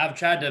 I've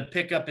tried to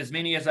pick up as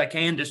many as I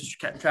can, just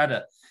try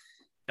to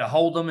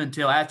hold them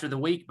until after the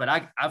week, but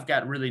I've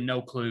got really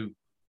no clue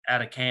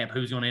out of camp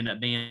who's going to end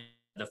up being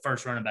the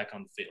first running back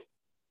on the field.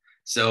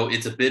 So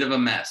it's a bit of a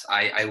mess.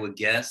 I would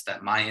guess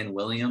that Mayan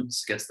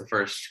Williams gets the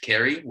first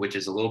carry, which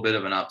is a little bit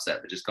of an upset,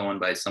 but just going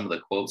by some of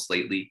the quotes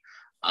lately.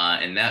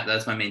 And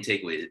that's my main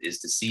takeaway is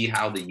to see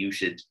how the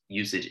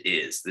usage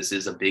is. This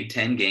is a Big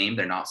Ten game.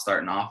 They're not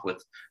starting off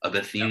with a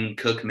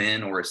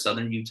Bethune-Cookman or a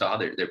Southern Utah.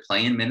 They're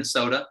playing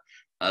Minnesota.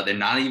 They're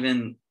not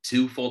even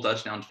two full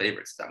touchdown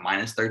favorites. It's at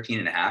minus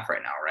 13.5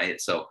 right now,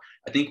 right? So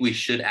I think we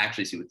should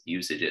actually see what the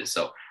usage is.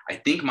 So I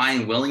think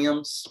Mayan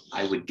Williams,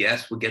 I would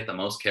guess, would get the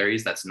most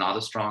carries. That's not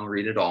a strong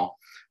read at all.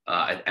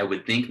 I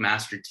would think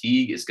Master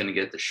Teague is going to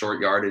get the short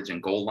yardage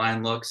and goal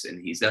line looks,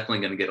 and he's definitely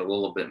going to get a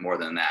little bit more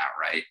than that,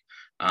 right?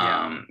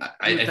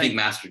 I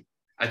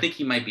think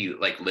he might be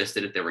like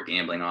listed if there were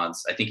gambling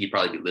odds. I think he'd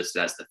probably be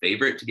listed as the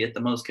favorite to get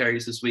the most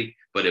carries this week,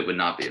 but it would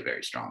not be a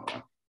very strong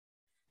one.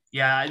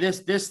 Yeah,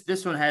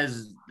 this one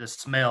has the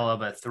smell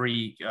of a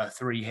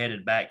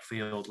three-headed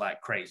backfield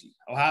like crazy.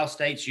 Ohio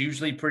State's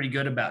usually pretty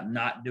good about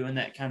not doing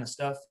that kind of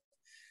stuff.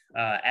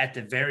 At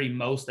the very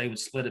most, they would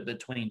split it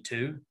between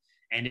two,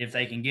 and if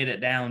they can get it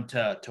down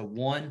to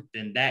one,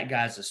 then that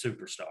guy's a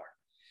superstar.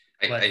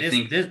 I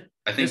think the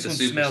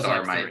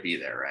superstar might be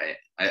there, right?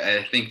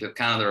 I think that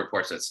kind of the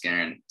reports that's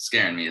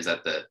scaring me is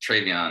that the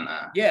Travion.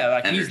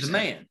 Henderson, he's the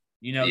man.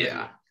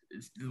 Yeah.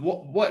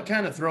 What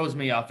kind of throws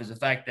me off is the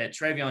fact that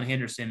Travion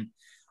Henderson,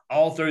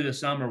 all through the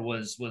summer,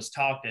 was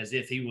talked as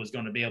if he was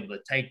going to be able to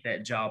take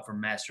that job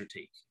from Master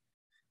Teague.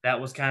 That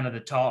was kind of the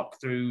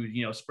talk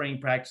through, spring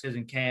practices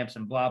and camps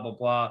and blah, blah,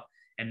 blah.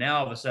 And now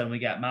all of a sudden we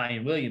got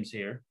Mayan Williams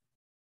here,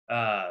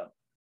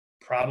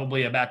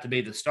 probably about to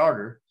be the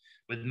starter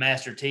with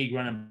Master Teague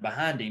running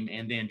behind him.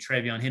 And then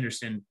Trevion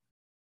Henderson,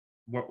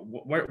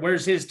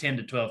 where's his 10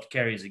 to 12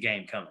 carries a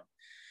game coming?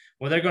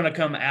 Well, they're going to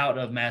come out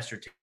of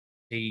Master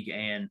Teague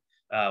and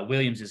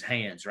Williams'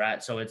 hands,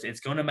 right? So it's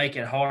going to make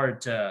it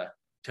hard to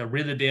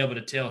really be able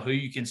to tell who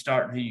you can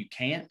start and who you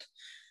can't.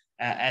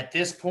 At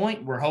this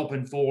point, we're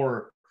hoping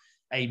for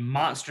a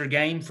monster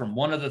game from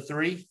one of the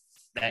three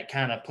that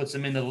kind of puts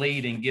them in the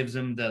lead and gives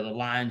them the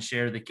lion's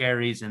share of the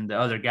carries, and the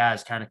other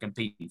guys kind of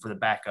competing for the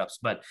backups.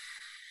 But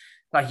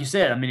like you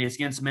said, I mean, it's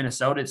against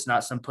Minnesota. It's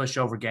not some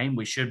pushover game.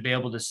 We should be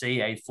able to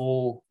see a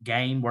full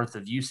game worth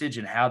of usage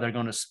and how they're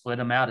going to split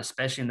them out,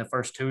 especially in the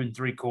first 2 and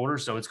 3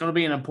 quarters. So it's going to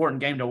be an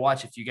important game to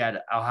watch if you got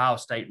Ohio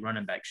State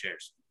running back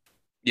shares.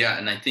 Yeah,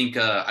 and I think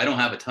I don't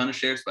have a ton of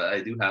shares, but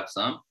I do have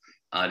some.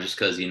 Just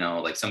because,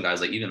 like some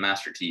guys, like even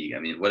Master Teague, I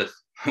mean, what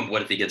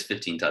if he gets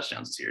 15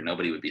 touchdowns this year?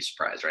 Nobody would be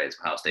surprised, right? It's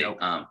Ohio State. Nope.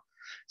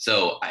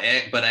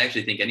 But I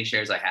actually think any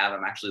shares I have,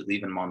 I'm actually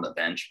leaving them on the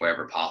bench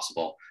wherever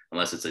possible,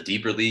 unless it's a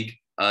deeper league.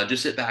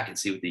 Just sit back and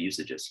see what the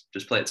usage is.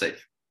 Just play it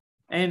safe.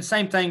 And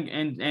same thing,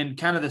 and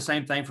kind of the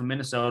same thing for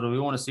Minnesota. We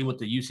want to see what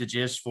the usage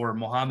is for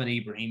Mohamed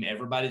Ibrahim.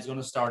 Everybody's going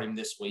to start him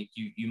this week.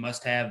 You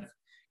must have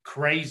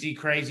crazy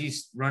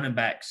running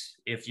backs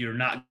if you're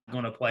not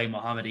going to play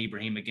Mohamed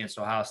Ibrahim against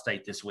Ohio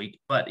State this week.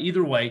 But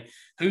either way,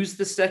 who's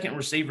the second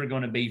receiver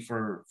going to be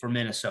for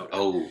Minnesota?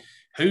 Oh,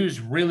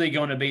 who's really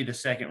going to be the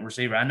second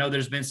receiver? I know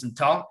there's been some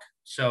talk.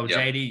 So, yep.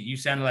 JD, you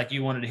sounded like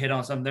you wanted to hit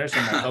on something there, so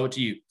I'm going to throw it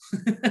to you.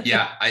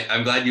 Yeah,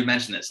 I'm glad you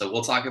mentioned it. So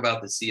we'll talk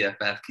about the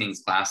CFF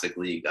Kings Classic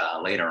League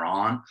later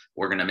on.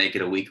 We're going to make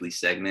it a weekly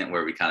segment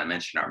where we kind of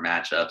mention our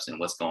matchups and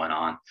what's going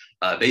on.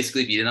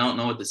 Basically, if you don't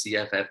know what the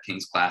CFF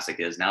Kings Classic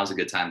is, now's a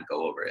good time to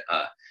go over it.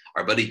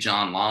 Our buddy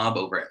John Lobb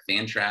over at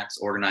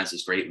Fantrax organized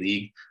this great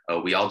league.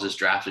 We all just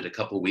drafted a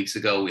couple weeks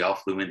ago. We all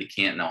flew into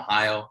Canton,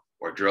 Ohio,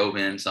 or drove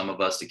in, some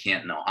of us, to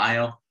Canton,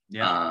 Ohio.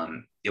 Yeah.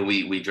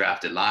 We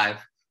drafted live.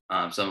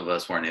 Some of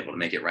us weren't able to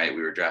make it right.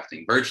 We were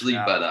drafting virtually,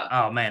 but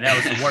oh man, that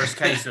was the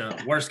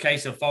worst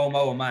case of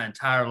FOMO of my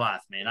entire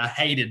life, man. I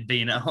hated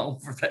being at home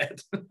for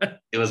that.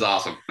 It was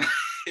awesome.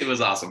 It was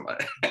awesome.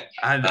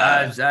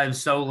 I'm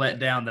so let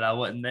down that I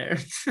wasn't there.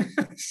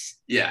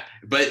 Yeah,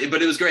 but it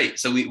was great.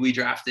 So we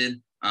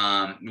drafted.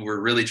 We're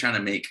really trying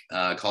to make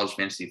college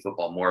fantasy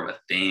football more of a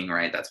thing,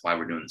 right? That's why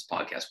we're doing this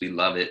podcast. We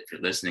love it. If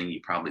you're listening, you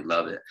probably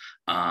love it.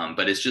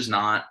 But it's just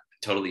not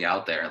totally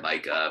out there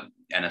like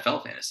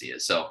NFL fantasy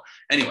is. So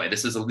anyway,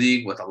 this is a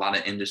league with a lot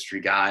of industry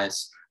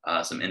guys,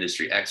 some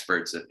industry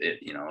experts.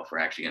 If we're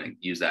actually going to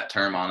use that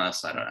term on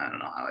us, I don't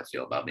know how I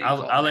feel about being.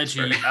 I'll let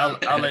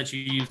you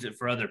use it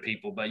for other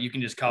people, but you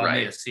can just call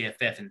me a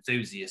CFF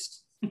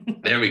enthusiast.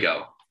 There we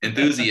go,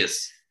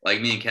 enthusiasts like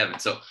me and Kevin.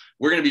 So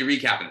we're going to be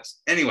recapping this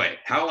anyway.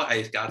 How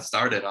I got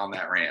started on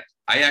that rant.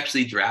 I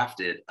actually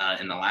drafted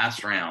in the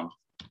last round.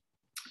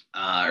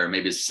 Or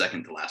maybe it's the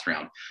second to last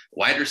round,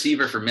 wide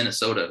receiver for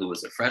Minnesota, who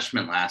was a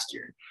freshman last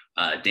year,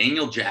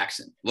 Daniel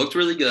Jackson. Looked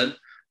really good.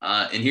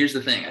 And here's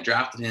the thing. I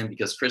drafted him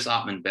because Chris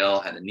Ottman-Bell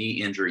had a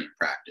knee injury in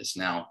practice.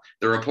 Now,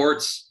 the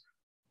reports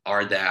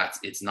are that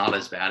it's not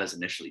as bad as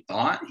initially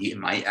thought. He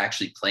might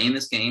actually play in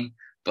this game,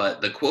 but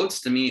the quotes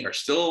to me are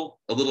still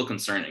a little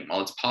concerning.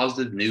 While it's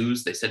positive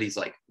news, they said he's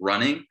like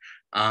running.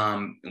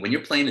 When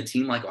you're playing a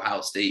team like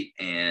Ohio State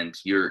and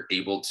you're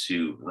able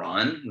to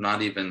run,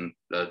 not even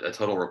a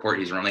total report,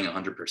 he's running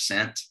 100%.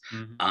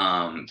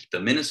 Mm-hmm. The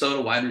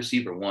Minnesota wide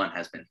receiver one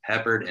has been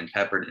peppered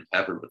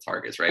with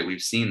targets, right?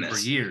 We've seen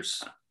this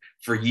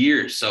for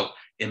years. So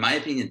in my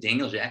opinion,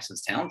 Daniel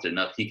Jackson's talented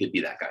enough. He could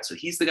be that guy. So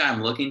he's the guy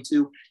I'm looking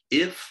to.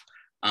 If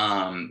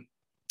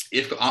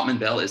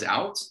Ottman-Bell is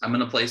out, I'm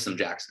going to play some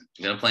Jackson.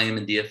 I'm going to play him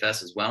in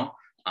DFS as well.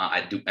 Am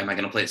I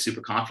going to play it super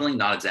confidently?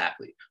 Not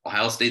exactly.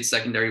 Ohio State's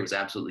secondary was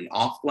absolutely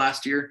off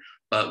last year,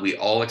 but we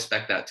all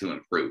expect that to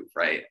improve,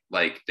 right?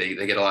 Like they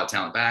get a lot of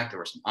talent back. There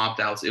were some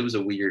opt-outs. It was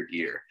a weird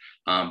year.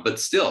 But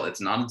still,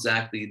 it's not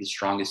exactly the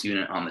strongest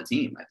unit on the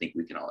team. I think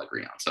we can all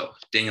agree on. So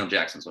Daniel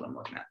Jackson's what I'm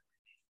looking at.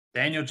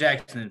 Daniel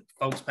Jackson,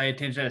 folks, pay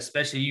attention,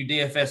 especially you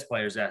DFS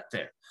players out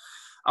there.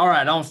 All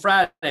right, on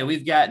Friday,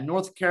 we've got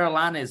North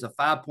Carolina is a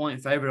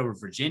 5-point favorite over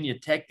Virginia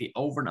Tech. The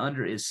over and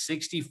under is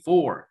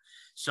 64.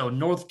 So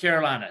North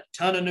Carolina,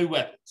 ton of new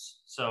weapons.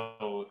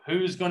 So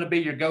who's going to be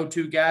your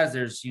go-to guys?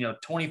 There's,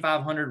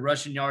 2,500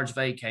 rushing yards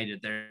vacated.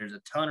 There's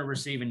a ton of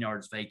receiving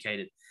yards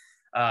vacated.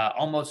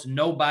 Almost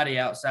nobody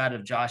outside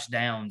of Josh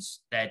Downs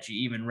that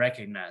you even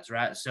recognize,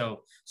 right?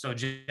 So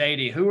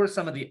JD, who are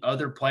some of the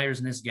other players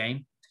in this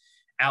game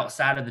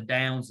outside of the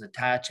Downs, the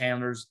Ty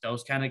Chandlers,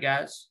 those kind of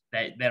guys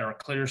that are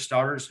clear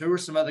starters? Who are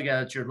some other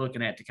guys that you're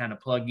looking at to kind of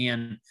plug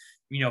in,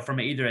 from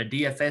either a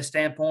DFS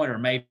standpoint, or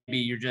maybe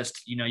you're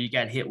just, you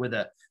got hit with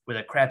a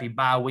crappy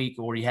bye week,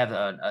 or you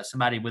have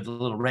somebody with a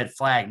little red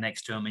flag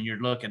next to them and you're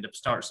looking to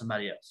start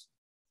somebody else?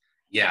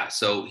 Yeah.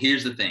 So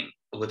here's the thing.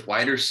 with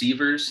wide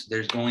receivers,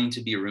 there's going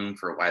to be room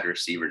for a wide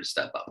receiver to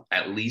step up.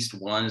 At least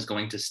one is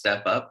going to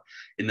step up.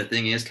 And the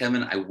thing is,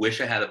 Kevin, I wish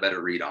I had a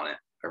better read on it.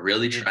 I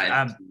really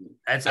tried.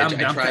 I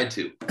tried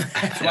to.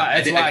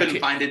 I couldn't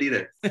find it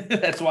either.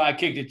 That's why I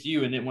kicked it to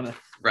you and didn't want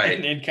to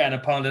and kind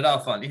of pawned it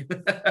off on you.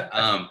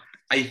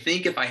 I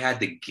think if I had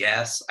to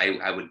guess,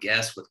 I would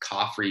guess with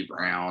Coffrey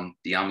Brown,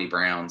 De'Ami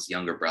Brown's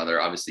younger brother.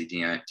 Obviously,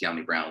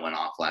 De'Ami Brown went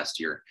off last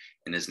year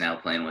and is now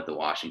playing with the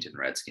Washington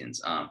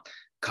Redskins.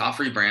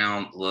 Coffrey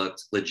Brown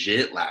looked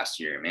legit last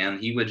year, man.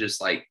 He would just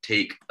like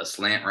take a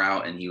slant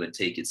route and he would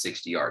take it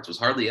 60 yards. Was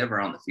hardly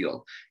ever on the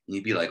field. And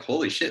you'd be like,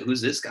 holy shit,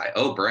 who's this guy?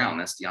 Oh, Brown,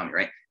 that's De'Ami,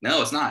 right?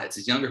 No, it's not. It's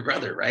his younger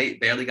brother, right?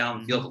 Barely got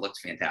on the field. It looked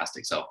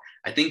fantastic. So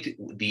I think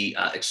the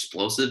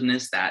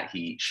explosiveness that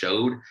he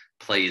showed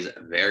plays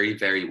very,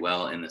 very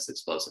well in this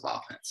explosive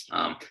offense.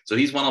 So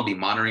he's one I'll be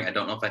monitoring. I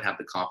don't know if I'd have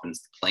the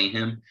confidence to play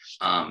him.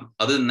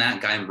 Other than that,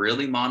 guy I'm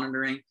really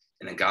monitoring,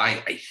 and a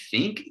guy I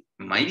think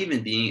might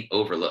even be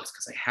overlooked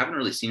because I haven't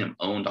really seen him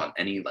owned on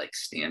any like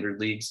standard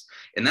leagues.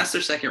 And that's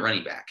their second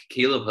running back,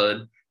 Caleb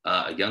Hood,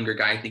 a younger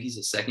guy. I think he's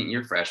a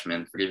second-year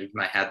freshman. Forgive me if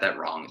I had that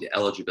wrong. The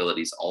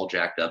eligibility is all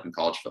jacked up in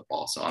college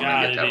football, so I'm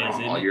going to get that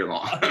wrong all year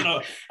long.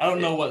 I don't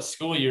know what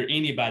school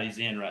anybody's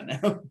in right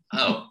now.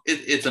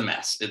 It's a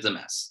mess. It's a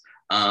mess.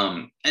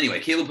 Anyway,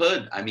 Caleb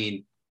Hood, I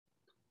mean,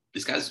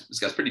 this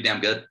guy's pretty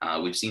damn good.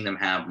 We've seen them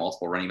have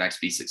multiple running backs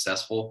be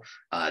successful.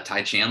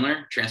 Ty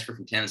Chandler, transfer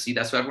from Tennessee.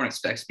 That's what everyone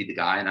expects to be the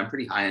guy, and I'm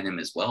pretty high on him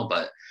as well.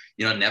 But,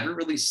 never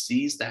really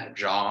sees that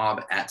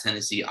job at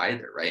Tennessee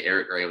either, right?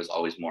 Eric Gray was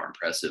always more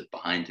impressive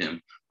behind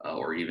him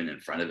or even in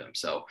front of him.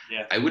 So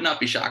yeah. I would not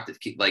be shocked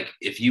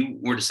if you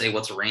were to say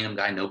what's a random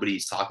guy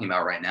nobody's talking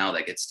about right now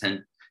that gets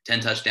 10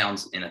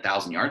 touchdowns in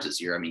 1,000 yards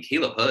this year. I mean,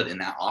 Caleb Hood in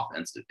that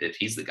offense, if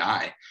he's the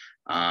guy.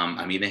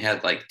 They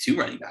had like 2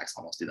 running backs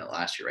almost do that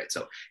last year, right?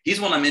 So he's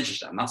one I'm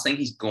interested in. I'm not saying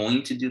he's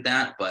going to do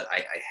that, but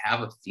I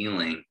have a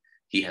feeling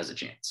he has a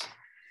chance.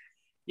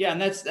 Yeah,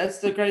 and that's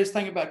the greatest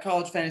thing about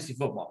college fantasy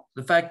football.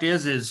 The fact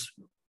is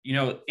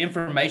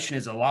information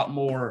is a lot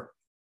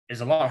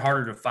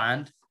harder to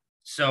find.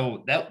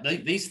 So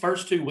these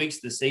first 2 weeks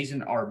of the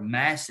season are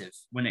massive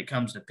when it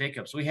comes to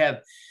pickups. We have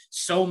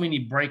so many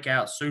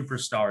breakout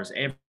superstars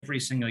every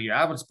single year.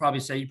 I would probably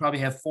say you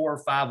probably have 4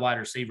 or 5 wide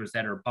receivers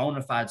that are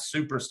bona fide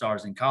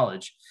superstars in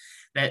college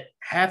that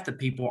half the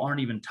people aren't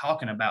even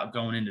talking about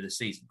going into the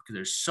season because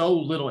there's so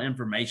little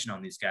information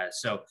on these guys.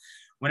 So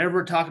whenever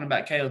we're talking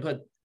about Caleb Hood,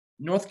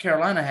 North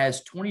Carolina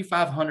has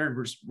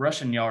 2,500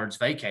 rushing yards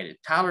vacated.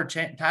 Ty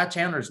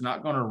Chandler is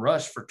not going to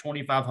rush for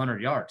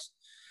 2,500 yards.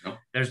 No.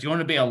 There's going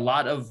to be a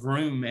lot of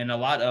room and a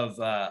lot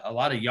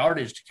of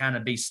yardage to kind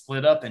of be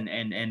split up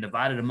and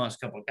divided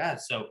amongst a couple of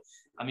guys. So,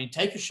 I mean,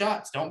 take your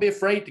shots. Don't be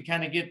afraid to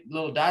kind of get a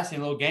little dicey, a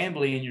little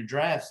gambly in your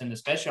drafts, and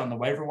especially on the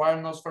waiver wire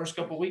in those first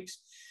couple of weeks,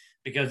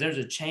 because there's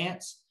a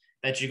chance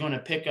that you're going to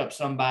pick up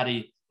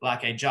somebody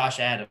like a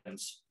Josh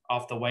Adams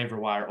off the waiver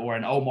wire or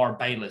an Omar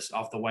Bayless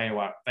off the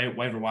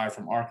waiver wire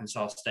from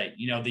Arkansas State.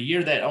 The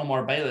year that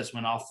Omar Bayless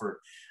went off for,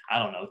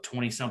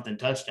 20-something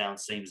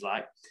touchdowns seems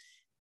like,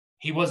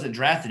 he wasn't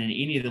drafted in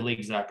any of the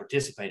leagues that I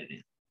participated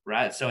in,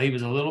 right? So he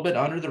was a little bit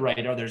under the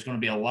radar. There's going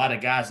to be a lot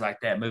of guys like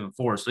that moving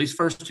forward. So these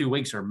first 2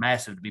 weeks are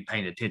massive to be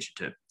paying attention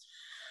to.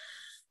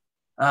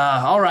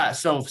 All right,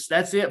 so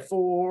that's it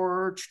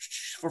for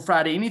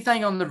Friday.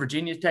 Anything on the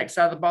Virginia Tech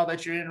side of the ball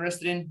that you're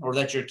interested in or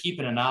that you're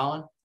keeping an eye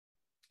on?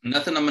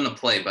 Nothing I'm going to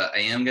play, but I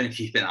am going to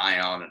keep an eye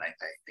on. And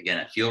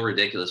I feel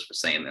ridiculous for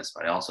saying this,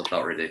 but I also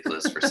felt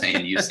ridiculous for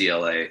saying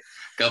UCLA a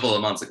couple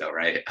of months ago,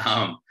 right?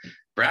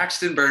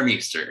 Braxton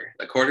Burmeister,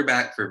 the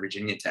quarterback for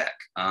Virginia Tech.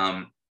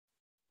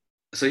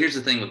 So here's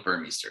the thing with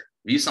Burmeister.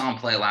 If you saw him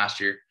play last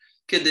year,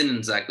 kid didn't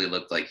exactly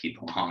look like he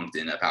belonged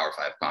in a Power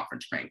 5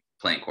 conference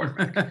playing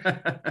quarterback.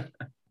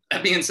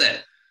 That being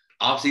said,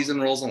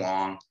 offseason rolls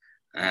along.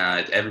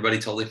 Everybody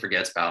totally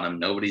forgets about him.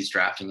 Nobody's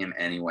drafting him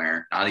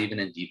anywhere, not even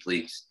in deep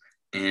leagues.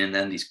 And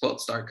then these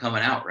quotes start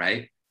coming out,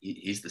 right?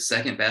 He's the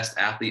second best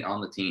athlete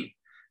on the team.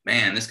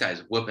 Man, this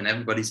guy's whooping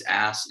everybody's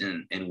ass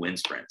in wind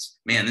sprints.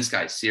 Man, this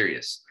guy's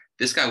serious.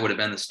 This guy would have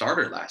been the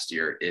starter last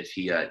year if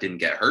he didn't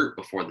get hurt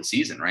before the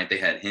season, right? They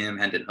had him,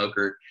 Hendon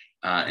Hooker,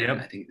 and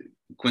I think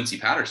Quincy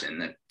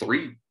Patterson,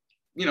 3,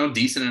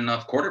 decent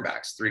enough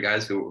quarterbacks, 3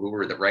 guys who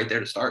were right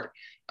there to start.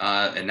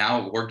 And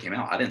now word came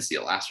out. I didn't see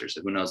it last year,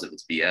 so who knows if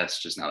it's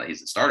BS just now that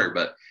he's the starter.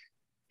 But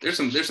there's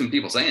some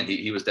people saying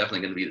he was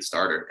definitely going to be the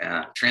starter.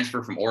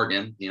 Transfer from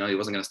Oregon, he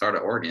wasn't going to start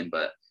at Oregon,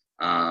 but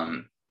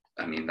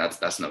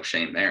that's no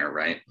shame there,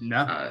 right?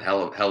 No,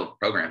 hell of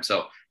program.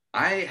 So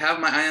I have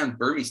my eye on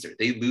Burmeister.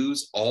 They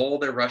lose all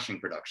their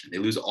rushing production. They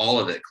lose all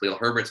of it. Khalil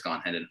Herbert's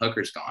gone. Hendon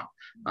Hooker's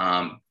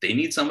gone. They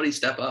need somebody to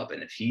step up.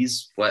 And if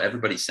he's what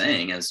everybody's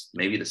saying as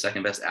maybe the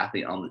second best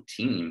athlete on the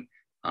team,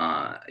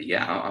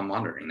 I'm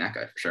monitoring that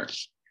guy for sure.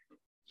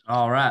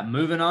 All right.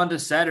 Moving on to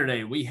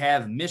Saturday, we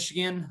have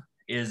Michigan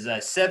is a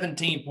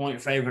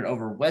 17-point favorite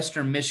over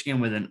Western Michigan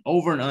with an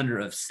over and under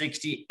of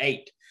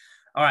 68.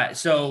 All right.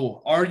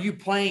 So are you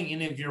playing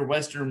any of your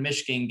Western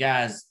Michigan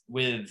guys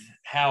with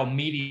how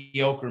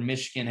mediocre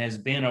Michigan has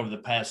been over the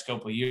past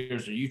couple of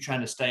years? Are you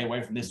trying to stay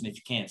away from this? And if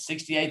you can,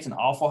 68 is an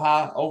awful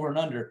high over and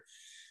under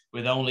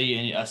with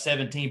only a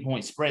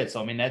 17-point spread.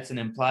 So, I mean, that's an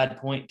implied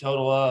point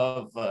total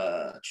of,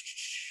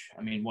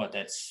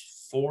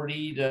 that's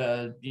 40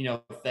 to,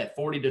 that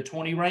 40 to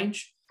 20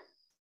 range,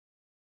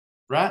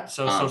 right?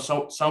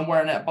 So somewhere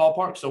in that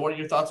ballpark. So what are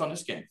your thoughts on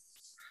this game?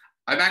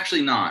 I'm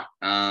actually not.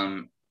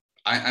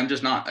 I'm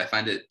just not. I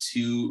find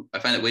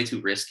it way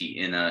too risky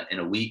in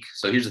a week.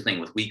 So here's the thing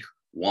with week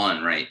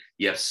one, right?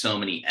 You have so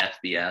many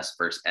FBS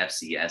versus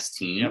FCS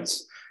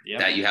teams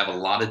that you have a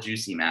lot of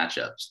juicy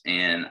matchups.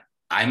 And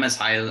I'm as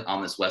high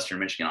on this Western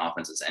Michigan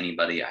offense as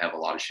anybody. I have a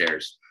lot of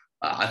shares.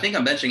 I think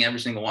I'm benching every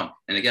single one.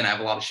 And again, I have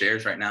a lot of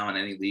shares right now in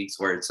any leagues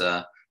where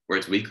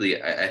it's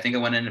weekly. I think I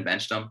went in and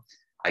benched them.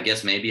 I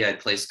guess maybe I'd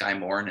play Sky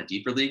Moore in a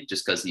deeper league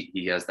just because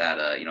he has that,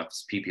 if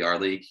it's a PPR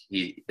league,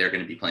 they're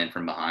going to be playing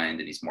from behind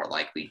and he's more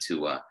likely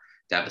to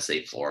have a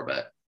safe floor.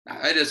 But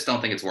I just don't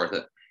think it's worth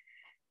it.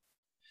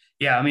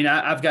 Yeah, I mean,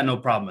 I've got no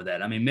problem with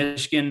that. I mean,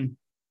 Michigan,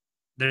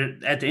 they're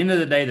at the end of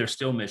the day, they're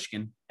still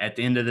Michigan. At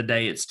the end of the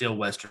day, it's still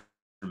Western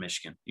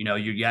Michigan.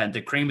 You got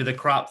the cream of the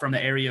crop from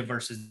the area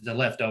versus the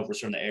leftovers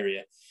from the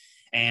area.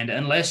 And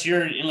unless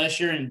you're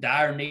in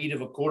dire need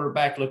of a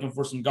quarterback looking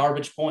for some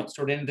garbage points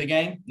toward the end of the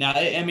game, now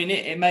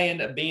it may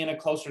end up being a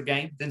closer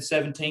game than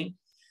 17.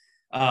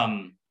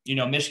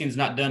 Michigan's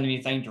not done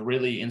anything to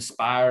really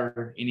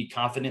inspire any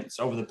confidence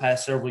over the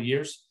past several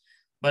years.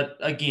 But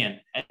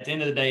again, at the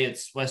end of the day,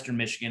 it's Western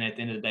Michigan. At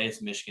the end of the day,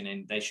 it's Michigan,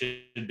 and they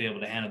should be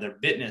able to handle their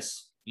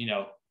business.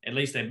 At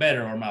least they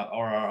better.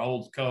 Or our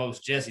old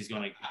co-host Jesse's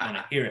going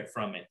to hear it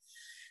from it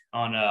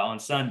on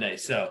Sunday.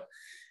 So.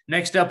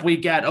 Next up, we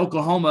got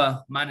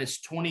Oklahoma minus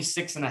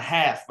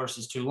 26.5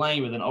 versus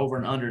Tulane with an over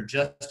and under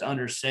just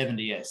under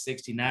 70 at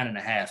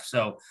 69.5.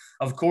 So,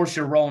 of course,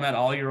 you're rolling out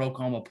all your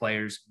Oklahoma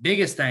players.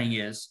 Biggest thing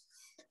is,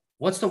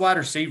 what's the wide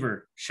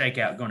receiver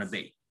shakeout going to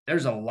be?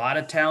 There's a lot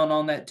of talent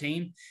on that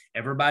team.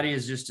 Everybody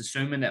is just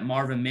assuming that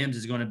Marvin Mims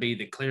is going to be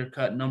the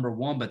clear-cut number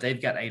one, but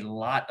they've got a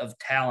lot of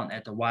talent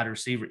at the wide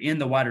receiver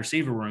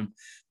room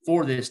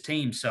for this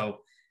team. So,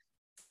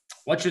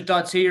 what's your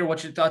thoughts here?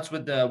 What's your thoughts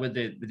with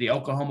the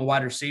Oklahoma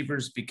wide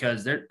receivers?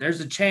 Because there's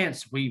a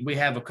chance we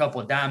have a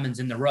couple of diamonds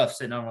in the rough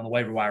sitting on the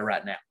waiver wire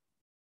right now.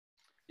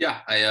 Yeah,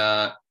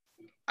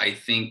 I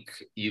think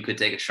you could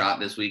take a shot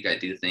this week. I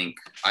do think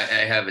I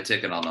have a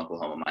ticket on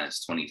Oklahoma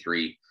minus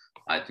 23.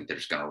 I think they're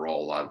just going to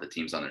roll a lot of the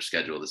teams on their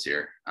schedule this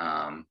year.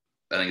 I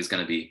think it's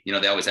going to be,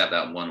 they always have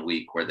that 1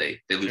 week where they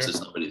lose to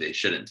somebody they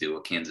shouldn't do,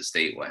 a Kansas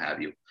State, what have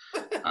you.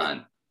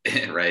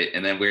 Right.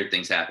 And then weird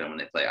things happen when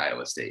they play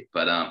Iowa State.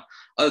 But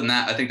other than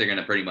that, I think they're going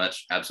to pretty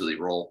much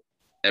absolutely roll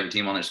every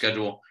team on their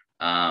schedule.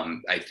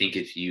 I think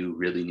if you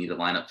really need a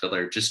lineup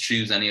filler, just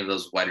choose any of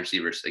those wide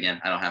receivers. Again,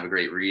 I don't have a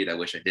great read. I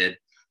wish I did.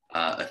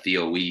 A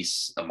Theo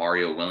Weiss, a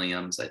Mario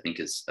Williams, I think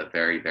is a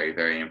very, very,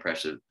 very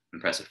impressive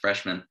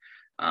freshman.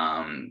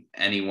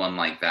 Anyone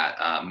like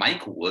that.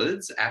 Mike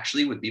Woods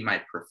actually would be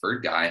my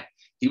preferred guy.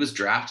 He was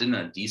drafted in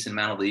a decent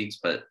amount of leagues,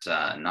 but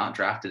not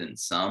drafted in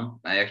some.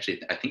 I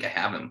think I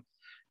have him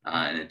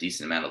in a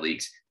decent amount of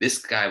leagues. This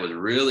guy was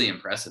really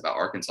impressive at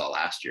Arkansas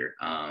last year.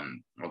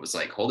 It was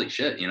like, holy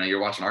shit, you're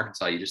watching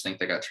Arkansas, you just think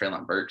they got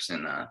Treylon Burks.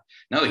 And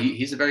no,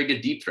 he's a very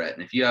good deep threat.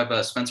 And if you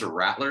have Spencer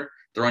Rattler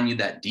throwing you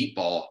that deep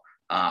ball,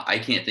 I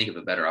can't think of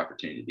a better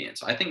opportunity to be in.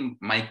 So I think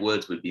Mike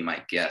Woods would be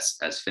my guess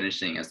as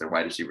finishing as their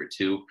wide receiver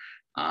 2.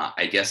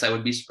 I guess I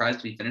would be surprised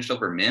if he finished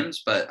over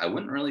Mims, but I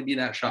wouldn't really be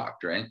that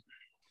shocked, right?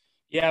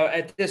 Yeah,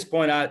 at this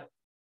point,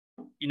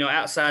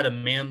 outside of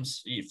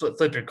Mims, you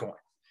flip your coin.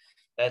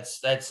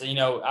 That's I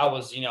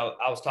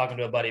was talking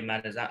to a buddy of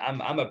mine.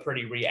 I'm a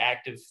pretty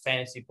reactive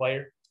fantasy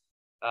player.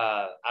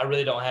 I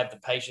really don't have the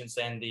patience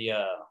and the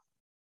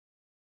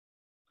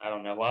I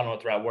don't know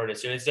what the right word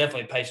is. It's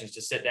definitely patience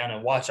to sit down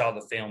and watch all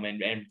the film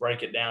and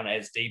break it down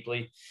as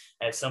deeply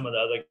as some of the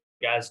other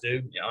guys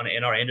do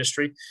in our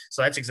industry.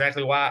 So that's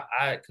exactly why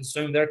I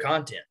consume their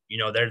content.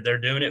 They're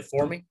doing it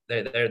for me.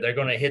 They're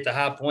going to hit the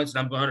high points, and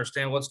I'm going to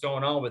understand what's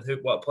going on with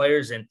what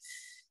players. And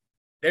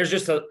I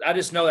just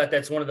know that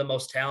that's one of the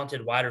most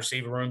talented wide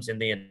receiver rooms in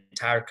the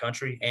entire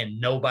country,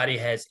 and nobody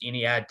has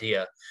any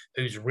idea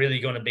who's really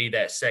going to be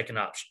that second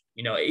option.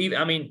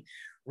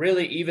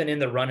 Even in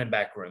the running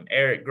back room,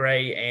 Eric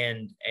Gray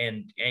and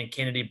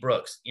Kennedy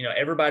Brooks,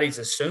 everybody's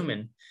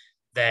assuming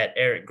that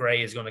Eric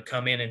Gray is going to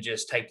come in and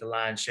just take the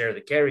lion's share of the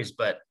carries.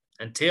 But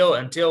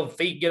until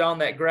feet get on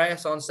that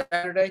grass on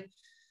Saturday,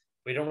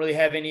 we don't really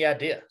have any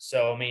idea.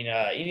 So,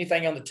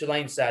 anything on the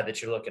Tulane side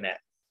that you're looking at?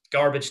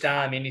 Garbage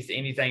time,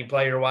 anything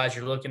player-wise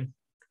you're looking?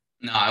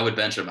 No, I would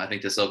bench him. I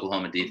think this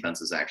Oklahoma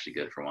defense is actually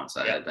good for one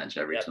side. I'd bench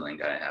every Tulane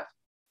guy I have.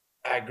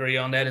 I agree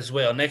on that as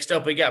well. Next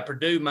up, we got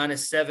Purdue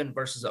minus 7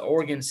 versus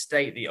Oregon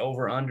State. The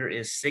over-under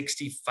is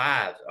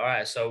 65. All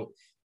right, so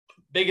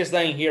biggest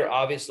thing here,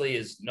 obviously,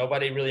 is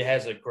nobody really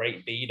has a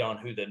great bead on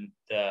who the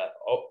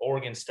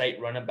Oregon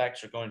State running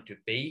backs are going to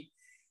be.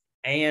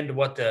 and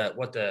what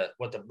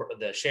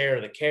the share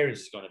of the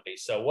carries is going to be.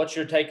 So what's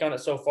your take on it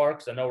so far?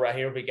 Because I know right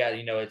here we got,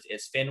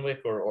 it's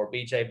Fenwick or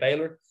BJ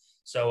Baylor.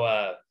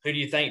 So who do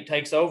you think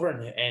takes over,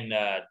 and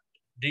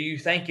do you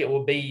think it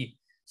will be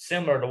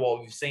similar to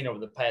what we've seen over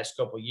the past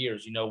couple of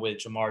years, with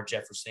Jamar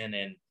Jefferson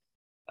and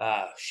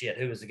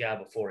who was the guy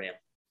before him?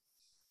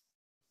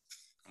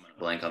 I'm going to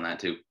blank on that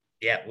too.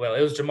 Yeah, well,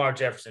 it was Jamar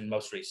Jefferson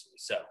most recently.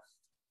 So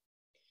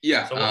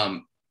yeah,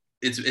 so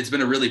it's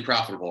been a really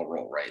profitable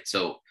role, right?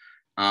 So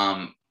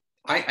I'm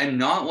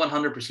not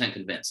 100%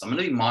 convinced. I'm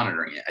going to be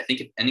monitoring it. I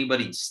think if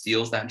anybody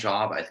steals that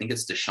job, I think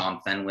it's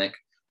Deshaun Fenwick,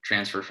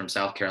 transfer from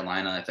South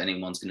Carolina. If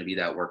anyone's going to be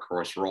that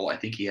workhorse role, I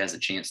think he has a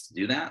chance to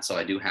do that. So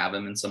I do have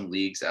him in some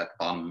leagues at the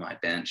bottom of my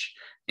bench.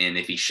 And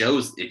if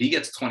he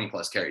gets 20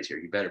 plus carries here,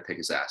 you better pick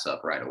his ass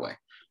up right away.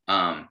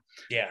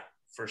 Yeah,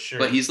 for sure.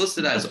 But he's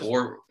listed as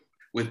or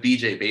with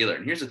BJ Baylor.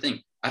 And here's the thing.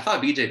 I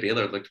thought BJ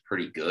Baylor looked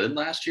pretty good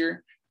last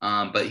year.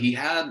 But he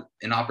had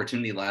an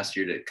opportunity last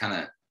year to kind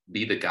of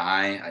be the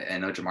guy. I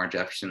know Jamar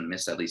Jefferson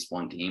missed at least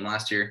one game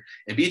last year,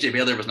 and BJ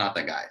Baylor was not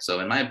that guy. So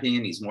in my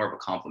opinion, he's more of a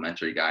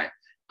complimentary guy.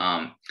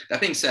 That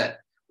being said,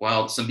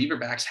 while some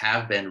Beaverbacks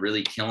have been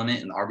really killing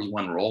it in the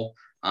RB1 role,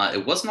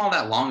 it wasn't all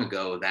that long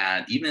ago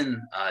that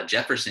even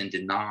Jefferson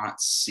did not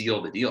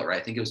seal the deal,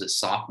 right? I think it was his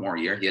sophomore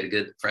year. He had a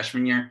good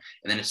freshman year,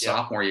 and then his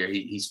sophomore year,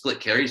 he split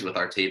carries with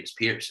Artavis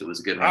Pierce, who was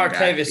a good running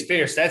back. Artavis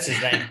Pierce, that's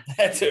his name.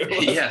 That's who it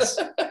was. Yes.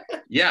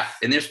 Yeah,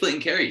 and they're splitting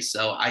carries.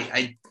 So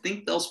I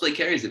think they'll split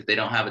carries if they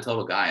don't have a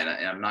total guy, and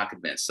I'm not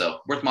convinced.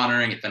 So worth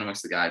monitoring. If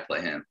Fenwick's the guy, play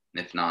him.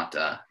 If not,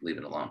 leave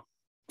it alone.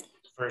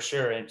 For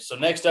sure. And so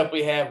next up,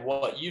 we have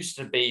what used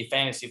to be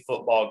fantasy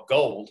football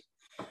gold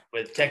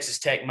with Texas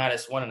Tech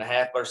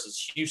 -1.5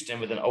 versus Houston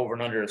with an over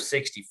and under of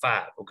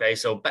 65. Okay,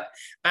 so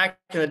back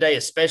in the day,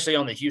 especially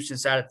on the Houston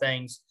side of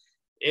things,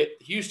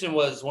 Houston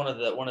was one of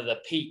the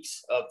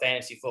peaks of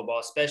fantasy football,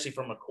 especially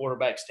from a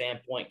quarterback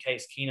standpoint.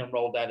 Case Keenum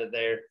rolled out of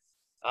there.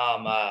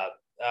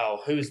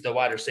 Who's the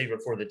wide receiver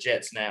for the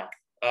Jets now?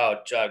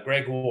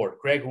 Greg Ward.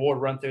 Greg Ward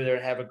run through there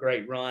and have a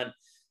great run.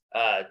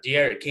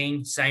 De'Aaron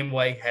King, same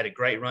way, had a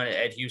great run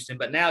at Houston,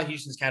 but now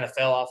Houston's kind of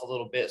fell off a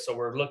little bit, so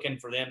we're looking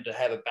for them to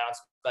have a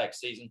bounce-back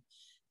season.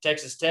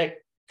 Texas Tech,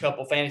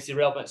 couple fantasy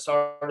relevant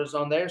starters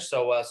on there.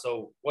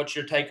 So what's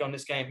your take on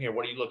this game here?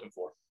 What are you looking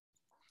for?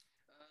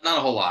 Not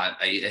a whole lot.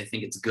 I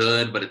think it's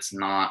good, but it's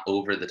not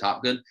over the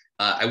top good.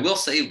 I will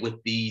say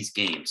with these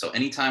games, so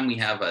anytime we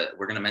have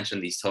we're going to mention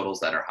these totals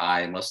that are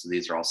high. Most of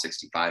these are all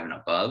 65 and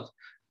above.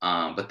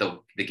 But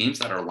the games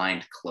that are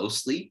lined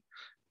closely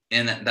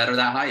and that are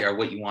that high are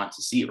what you want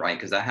to see, right?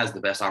 Because that has the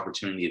best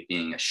opportunity of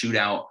being a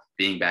shootout,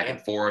 being back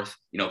and forth,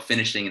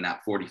 finishing in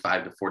that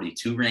 45 to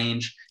 42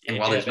 range. And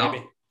while there's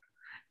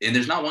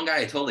not one guy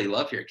I totally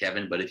love here,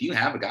 Kevin, but if you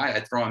have a guy,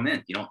 I'd throw him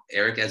in.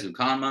 Eric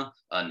Ezukanma,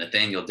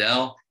 Nathaniel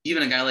Dell,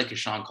 even a guy like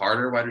Sean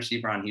Carter, wide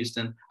receiver on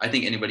Houston. I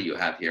think anybody you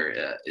have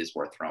here is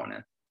worth throwing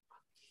in.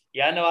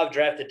 Yeah, I know I've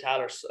drafted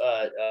Tyler.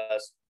 I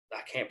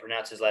can't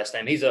pronounce his last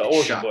name. He's an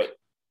Oregon boy.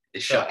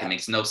 It's Shuck. It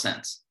makes no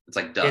sense. It's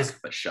like duck,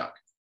 but Shuck.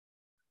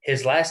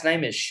 His last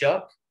name is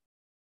Shuck?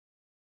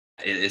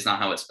 It's not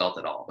how it's spelled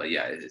at all, but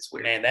yeah, it's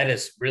weird. Man, that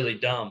is really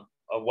dumb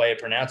a way of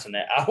pronouncing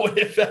that. I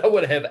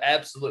would have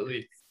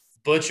absolutely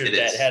butchered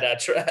that had I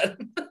tried.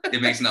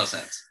 It makes no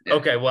sense. Yeah.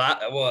 Okay,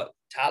 well,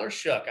 Tyler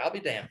Shuck, I'll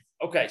be damned.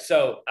 Okay,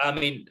 so I'm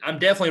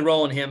definitely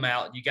rolling him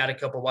out. You got a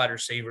couple wide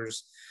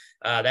receivers.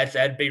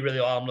 That'd be really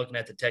all I'm looking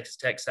at the Texas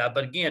Tech side.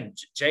 But again,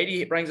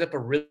 JD brings up a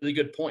really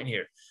good point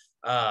here.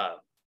 The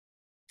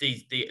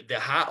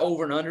high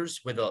over and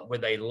unders with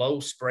a low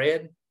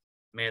spread,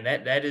 man,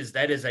 that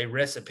is a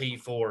recipe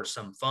for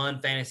some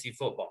fun fantasy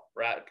football,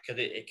 right?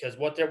 Because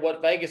what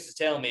Vegas is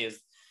telling me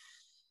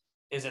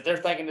is that they're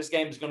thinking this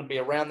game is going to be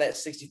around that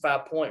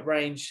 65-point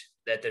range,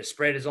 that the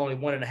spread is only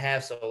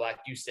 1.5. So like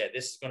you said,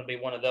 this is going to be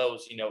one of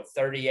those,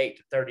 38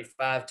 to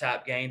 35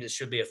 type games. It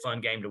should be a fun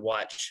game to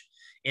watch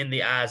in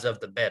the eyes of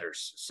the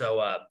bettors.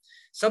 So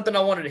something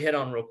I wanted to hit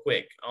on real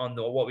quick on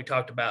what we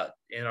talked about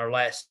in our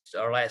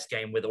last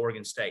game with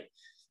Oregon State,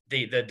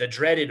 the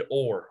dreaded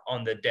or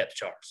on the depth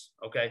charts.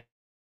 Okay.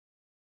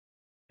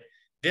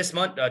 This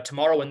month,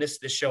 tomorrow when this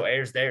show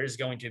airs, there is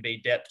going to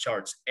be depth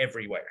charts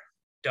everywhere.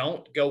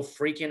 Don't go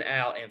freaking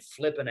out and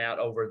flipping out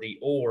over the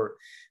or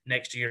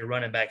next to your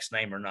running back's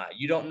name or not.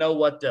 You don't know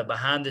what the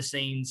behind the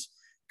scenes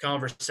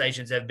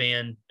conversations have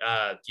been.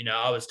 I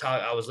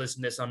was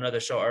listening to this on another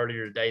show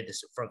earlier today.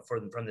 This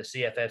from the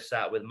CFF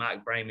site with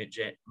Mike Bainbridge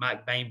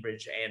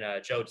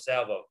and Joe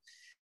DeSalvo,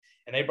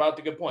 and they brought up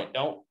the good point.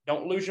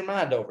 Don't lose your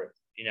mind over it.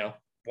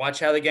 Watch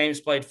how the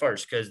game's played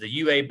first, because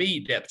the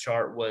UAB depth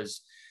chart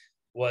was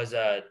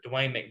Dwayne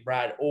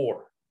McBride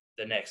or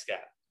the next guy.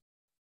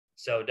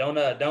 So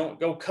don't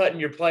go cutting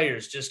your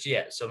players just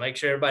yet. So make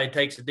sure everybody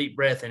takes a deep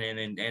breath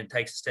and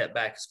takes a step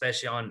back,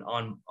 especially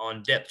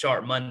on depth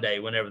chart Monday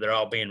whenever they're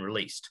all being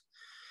released.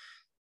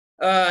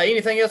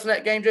 Anything else in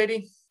that game,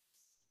 JD?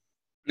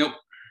 Nope.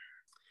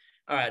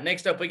 All right,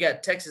 next up we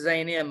got Texas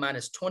A&M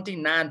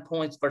 -29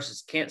 points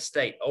versus Kent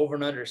State, over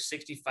and under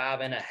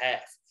 65.5.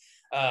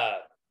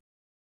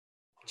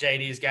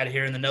 JD's got it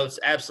here in the notes.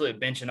 Absolutely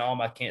benching all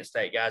my Kent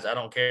State guys. I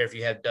don't care if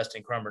you have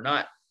Dustin Crum or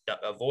not.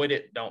 Avoid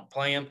it. Don't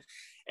play him.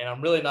 And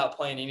I'm really not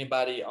playing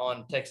anybody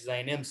on Texas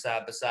A&M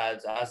side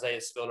besides Isaiah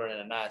Spiller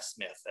and Anais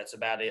Smith. That's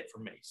about it for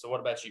me. So what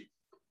about you?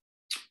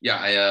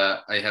 Yeah,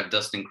 I have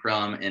Dustin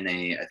Crum in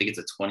I think it's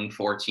a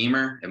 24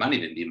 teamer. It might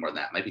even be more than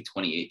that. It might be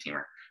 28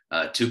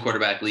 teamer. 2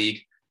 quarterback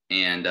league,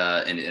 and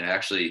it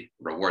actually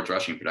rewards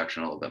rushing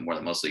production a little bit more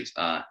than most leagues.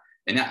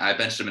 And yeah, I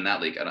benched him in that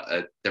league.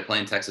 They're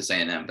playing Texas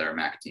A&M. They're a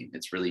MAC team.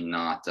 It's really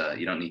not.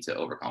 You don't need to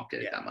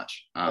overcomplicate it that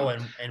much.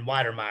 And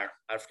Weidermeyer.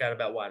 I forgot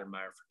about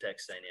Weidermeyer for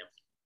Texas A&M.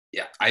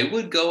 Yeah, I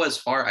would go as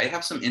far. I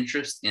have some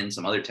interest in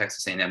some other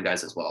Texas A&M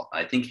guys as well.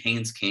 I think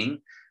Haynes King.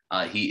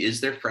 He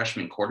is their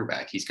freshman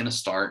quarterback. He's going to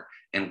start.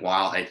 And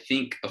while I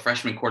think a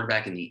freshman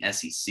quarterback in the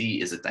SEC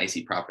is a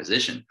dicey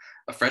proposition,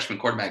 a freshman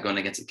quarterback going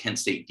against a Kent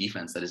State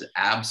defense that is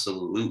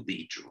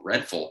absolutely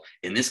dreadful,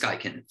 and this guy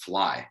can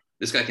fly.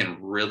 This guy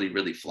can really,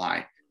 really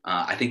fly.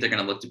 I think they're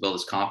going to look to build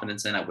his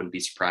confidence in. I wouldn't be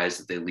surprised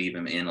if they leave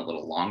him in a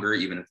little longer,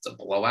 even if it's a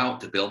blowout,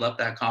 to build up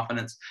that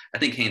confidence. I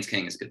think Haynes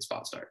King is a good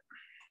spot start.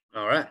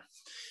 All right.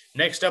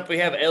 Next up, we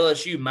have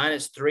LSU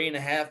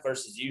 -3.5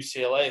 versus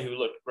UCLA, who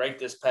looked great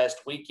this past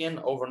weekend,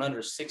 over and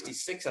under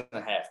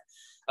 66.5.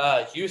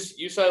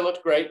 UCLA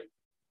looked great.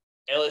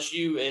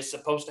 LSU is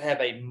supposed to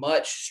have a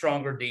much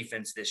stronger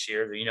defense this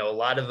year. You know, a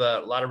lot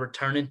of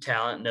returning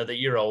talent, another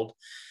year old.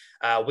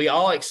 We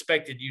all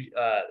expected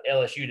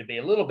LSU to be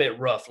a little bit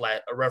rough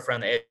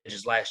around the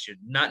edges last year.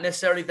 Not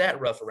necessarily that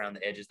rough around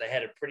the edges. They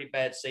had a pretty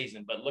bad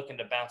season, but looking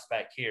to bounce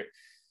back here.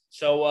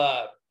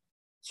 So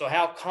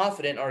how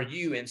confident are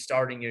you in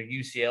starting your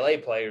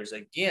UCLA players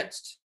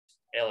against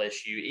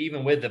LSU,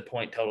 even with the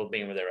point total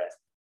being where they're at?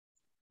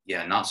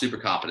 Yeah, not super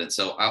confident.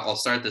 So I'll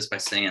start this by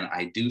saying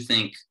I do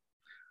think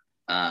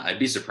I'd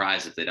be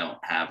surprised if they don't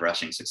have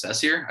rushing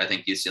success here. I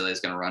think UCLA is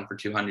going to run for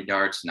 200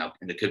 yards. Now,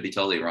 and it could be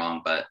totally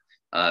wrong, but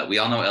we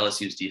all know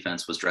LSU's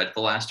defense was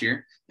dreadful last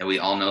year, and we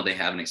all know they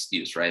have an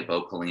excuse, right?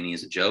 Bo Pelini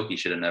is a joke. He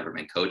should have never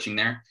been coaching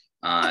there.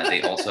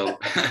 They also,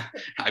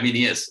 I mean,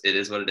 he is. It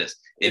is what it is.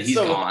 And he's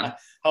gone.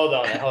 Hold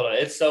on.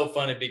 It's so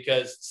funny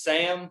because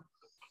Sam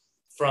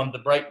from the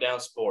Breakdown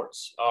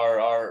Sports,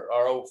 our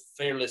old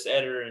fearless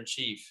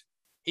editor-in-chief,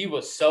 he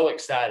was so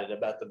excited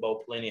about the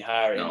Bo Pelini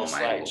hire in the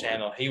Slack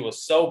channel. He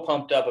was so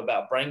pumped up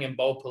about bringing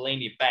Bo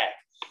Pelini back.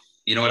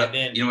 You know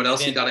what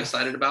else he got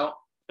excited about?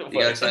 He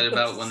got excited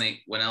about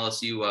when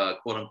LSU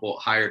quote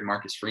unquote hired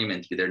Marcus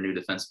Freeman to be their new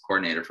defensive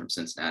coordinator from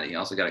Cincinnati. He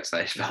also got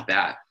excited about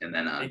that, and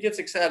then he gets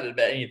excited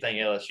about anything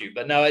LSU.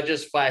 But no, it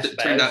just flashed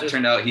back.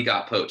 Turned out he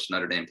got poached.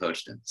 Notre Dame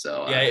poached him.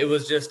 So yeah, it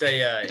was just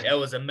it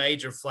was a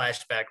major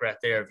flashback right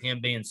there of him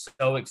being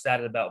so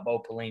excited about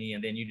Bo Pelini,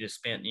 and then you just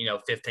spent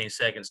 15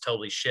 seconds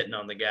totally shitting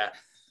on the guy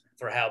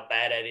for how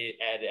bad at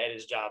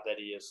his job that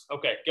he is.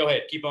 Okay, go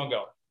ahead, keep on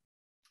going.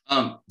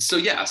 So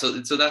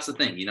that's the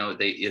thing,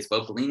 it's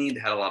Bo Pelini. They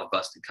had a lot of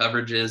busted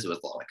coverages. It was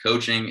a lot of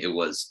coaching. It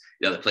was,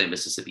 they played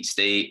Mississippi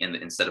State, and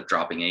instead of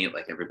dropping 8,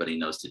 like everybody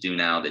knows to do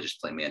now, they just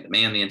play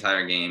man-to-man the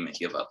entire game and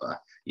give up a,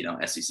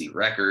 SEC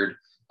record,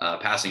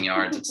 passing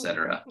yards,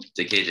 etc.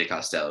 to KJ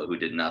Costello, who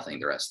did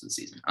nothing the rest of the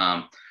season.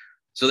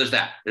 So there's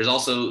that. There's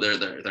also their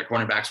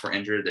cornerbacks were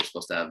injured. They're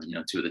supposed to have,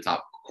 2 of the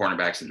top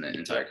cornerbacks in the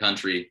entire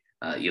country,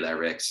 Eli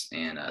Ricks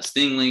and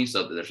Stingley.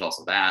 So there's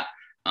also that.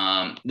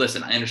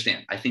 Listen, I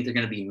understand. I think they're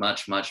going to be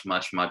much, much,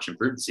 much, much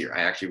improved this year.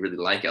 I actually really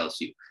like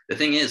LSU. The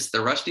thing is, the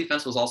rush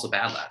defense was also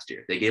bad last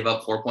year. They gave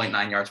up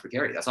 4.9 yards per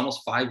carry. That's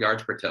almost 5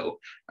 yards per toe,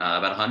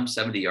 about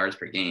 170 yards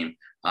per game.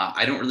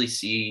 I don't really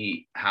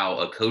see how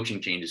a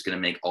coaching change is going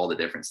to make all the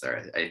difference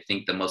there. I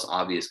think the most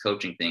obvious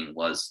coaching thing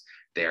was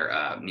their,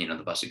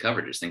 the busted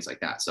coverages, things like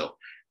that. So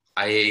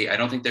I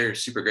don't think they're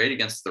super great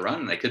against the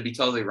run. I could be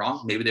totally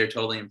wrong. Maybe they're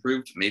totally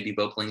improved. Maybe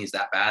Bo Pelini's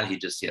that bad. He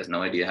has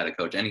no idea how to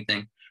coach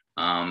anything.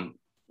 All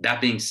that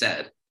being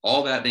said,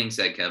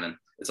 Kevin,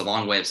 it's a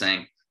long way of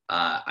saying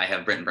I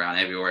have Britton Brown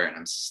everywhere, and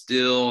I'm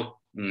still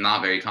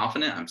not very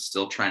confident. I'm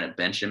still trying to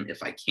bench him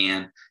if I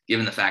can,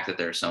 given the fact that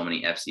there are so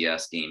many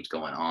FCS games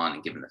going on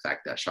and given the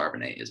fact that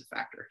Charbonnet is a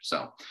factor.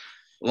 So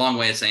a long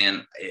way of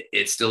saying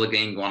it's still a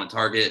game you want to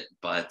target,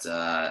 but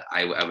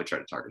I would try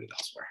to target it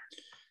elsewhere.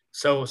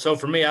 So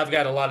for me, I've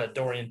got a lot of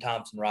Dorian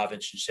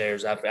Thompson-Robinson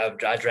shares. I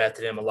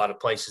drafted him a lot of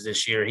places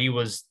this year. He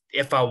was,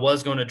 if I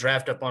was going to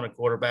draft up on a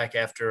quarterback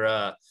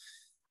after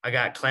I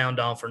got clowned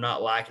on for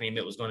not liking him,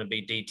 it was going to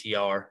be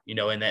DTR,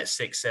 in that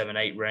 6, 7,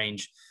 8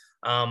 range.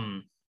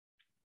 I'm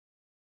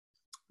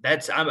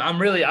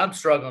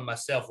struggling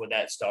myself with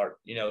that start,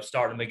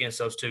 starting him against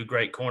those 2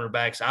 great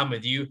cornerbacks. I'm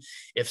with you.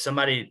 If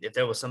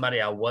there was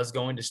somebody I was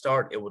going to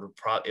start, it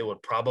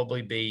would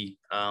probably be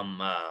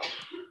the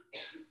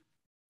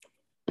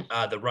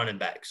running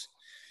backs,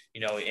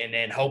 and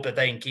then hope that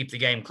they can keep the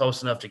game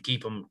close enough to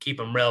keep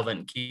them relevant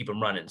and keep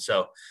them running.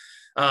 So,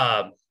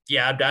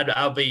 yeah,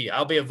 I'll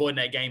be avoiding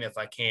that game if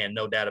I can,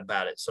 no doubt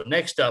about it. So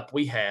next up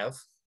we have,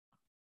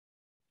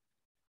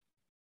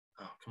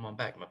 oh, come on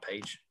back, my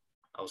page.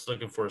 I was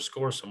looking for a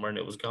score somewhere and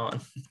it was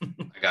gone.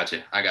 I got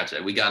you.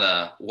 We got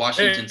a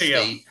Washington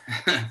State.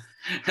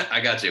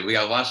 I got you. We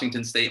got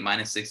Washington State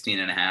minus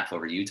 16.5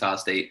 over Utah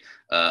State.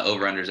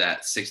 Over-unders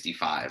at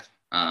 65.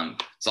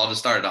 So I'll just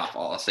start it off.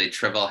 I'll say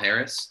Trevell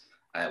Harris.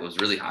 I was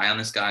really high on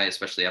this guy,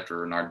 especially after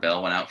Renard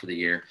Bell went out for the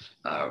year.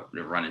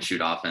 Run and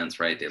shoot offense,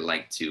 right? They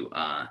like to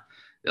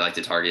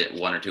target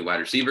one or two wide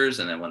receivers,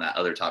 and then when that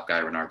other top guy,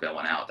 Renard Bell,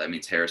 went out, that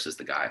means Harris is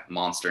the guy,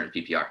 monster in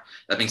PPR.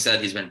 That being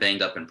said, he's been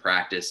banged up in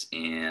practice,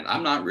 and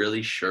I'm not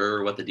really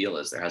sure what the deal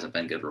is. There hasn't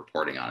been good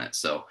reporting on it,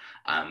 so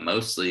I'm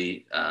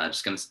mostly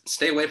just going to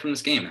stay away from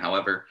this game.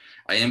 However,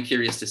 I am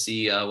curious to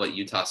see what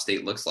Utah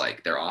State looks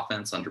like. Their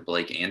offense under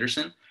Blake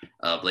Anderson.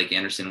 Blake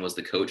Anderson was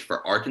the coach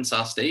for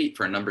Arkansas State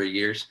for a number of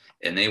years,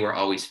 and they were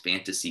always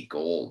fantasy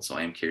gold. So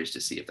I am curious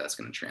to see if that's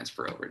going to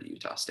transfer over to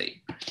Utah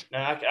State.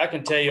 Now, I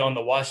can tell you on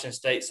the Washington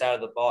State side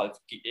of the ball,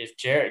 if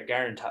Jarrett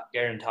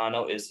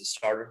Garantano is the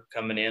starter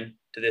coming in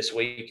to this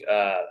week,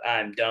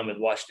 I'm done with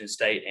Washington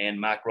State and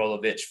Mike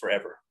Rolovich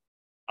forever.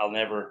 I'll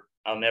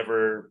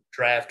never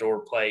draft or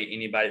play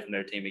anybody from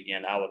their team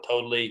again. I will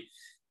totally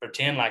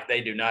pretend like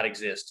they do not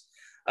exist.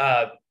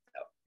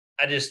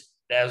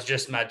 That was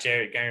just my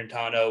Jarrett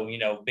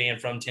Garantano, being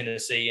from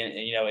Tennessee and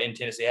in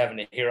Tennessee, having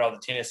to hear all the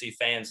Tennessee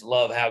fans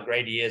love how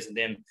great he is and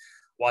then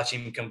watch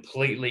him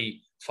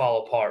completely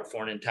fall apart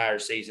for an entire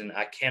season.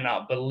 I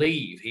cannot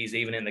believe he's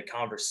even in the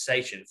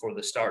conversation for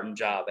the starting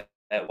job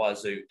at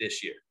Wazoo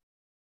this year.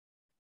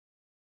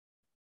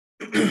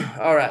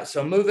 All right,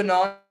 so moving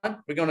on,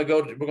 we're gonna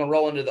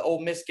roll into the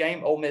Ole Miss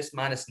game. Ole Miss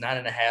minus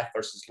 9.5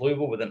 versus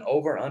Louisville with an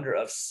over/under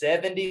of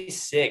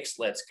 76.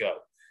 Let's go.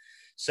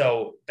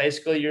 So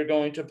basically, you're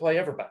going to play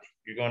everybody.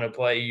 You're going to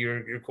play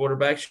your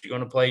quarterbacks. You're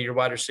going to play your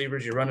wide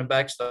receivers, your running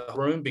backs, the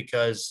room,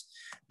 because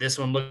this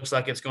one looks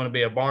like it's going to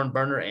be a barn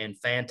burner and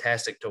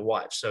fantastic to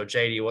watch. So,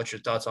 JD, what's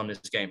your thoughts on this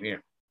game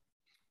here?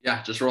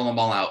 Yeah, just roll them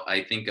all out.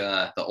 I think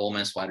the Ole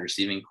Miss wide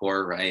receiving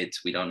core, right?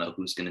 We don't know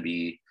who's going to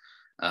be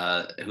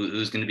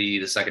who's going to be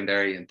the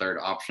secondary and third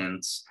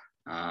options.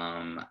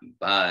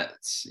 But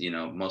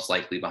most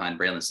likely behind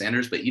Braylon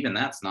Sanders, but even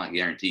that's not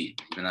guaranteed.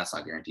 He's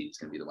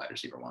going to be the wide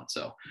receiver one.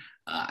 So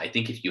I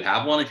think if you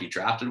have one, if you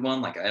drafted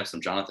one, like I have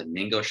some Jonathan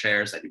Mingo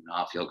shares I do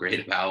not feel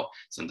great about,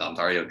 some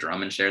Dontario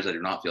Drummond shares I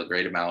do not feel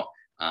great about.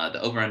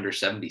 The over under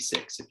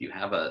 76. If you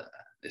have a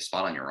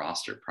spot on your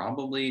roster,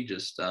 probably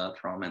just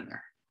throw them in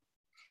there.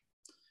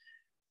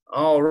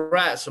 All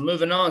right, so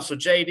moving on. So,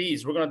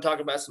 JDs, we're going to talk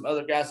about some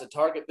other guys at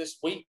target this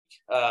week.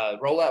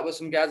 Roll out with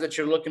some guys that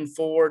you're looking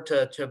for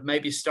to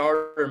maybe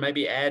start or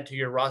maybe add to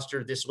your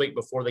roster this week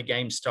before the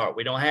games start.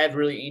 We don't have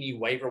really any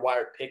waiver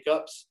wire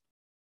pickups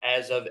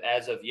as of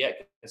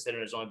yet,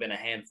 considering there's only been a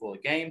handful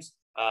of games.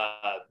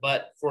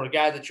 But for a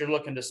guy that you're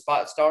looking to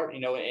spot start,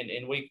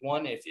 in week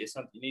one, if it's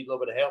something you need a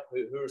little bit of help,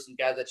 who are some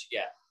guys that you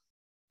got?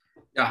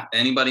 Yeah,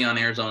 anybody on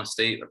Arizona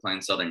State. They're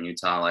playing Southern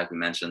Utah, like we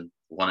mentioned.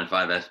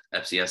 1-5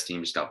 FCS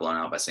team just got blown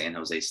out by San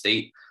Jose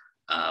State.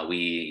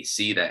 We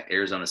see that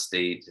Arizona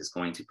State is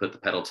going to put the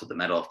pedal to the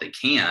metal if they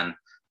can,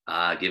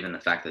 given the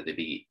fact that they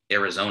beat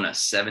Arizona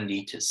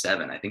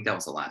 70-7. I think that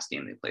was the last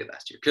game they played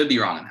last year. Could be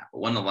wrong on that,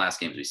 but one of the last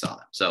games we saw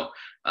them. So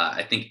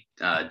I think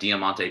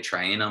Diamante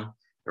Trayanum,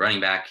 the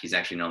running back, he's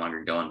actually no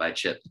longer going by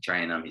Chip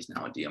Trayanum. He's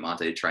now a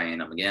Diamante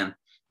Trayanum again.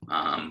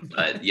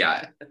 But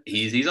yeah,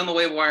 he's on the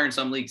waiver wire in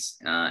some leagues,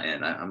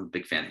 and I'm a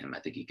big fan of him. I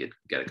think he could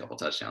get a couple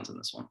touchdowns in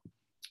this one.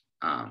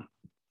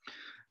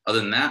 Other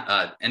than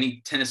that,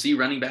 any Tennessee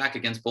running back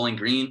against Bowling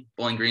Green.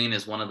 Bowling Green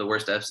is one of the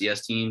worst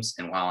FCS teams,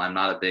 and while I'm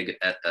not a big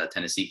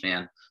Tennessee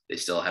fan, they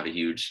still have a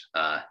huge,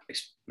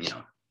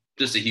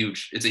 it's a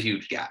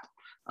huge gap.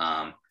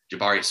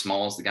 Jabari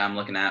Smalls, the guy I'm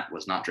looking at,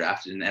 was not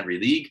drafted in every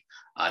league.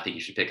 I think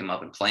you should pick him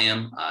up and play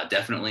him.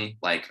 Definitely,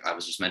 like I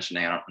was just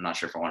mentioning, I'm not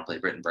sure if I want to play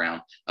Britton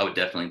Brown. I would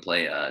definitely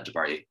play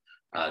Jabari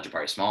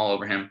Small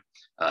over him.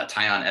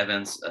 Tyon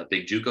Evans, a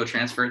big JUCO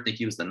transfer. I think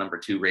he was the number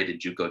 2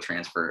 rated JUCO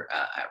transfer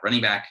at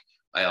running back.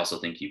 I also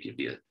think you could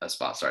be a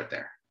spot start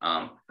there.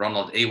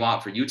 Ronald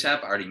Awat for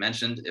UTEP, I already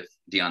mentioned. If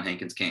Deion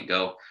Hankins can't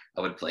go,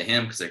 I would play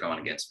him because they're going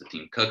against the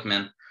team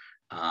Cookman.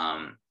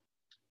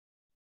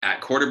 At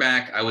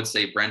quarterback, I would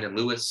say Brendan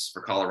Lewis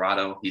for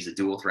Colorado. He's a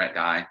dual threat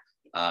guy.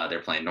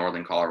 They're playing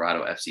Northern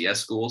Colorado FCS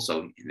school,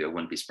 so they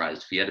wouldn't be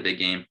surprised if he had a big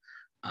game.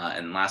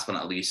 And last but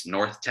not least,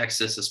 North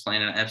Texas is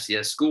playing an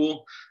FCS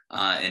school,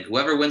 and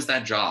whoever wins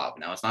that job.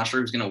 Now, it's not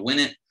sure who's going to win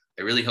it.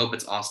 I really hope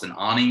it's Austin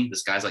Ani.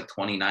 This guy's like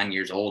 29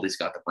 years old. He's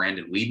got the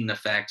Brandon Whedon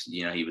effect.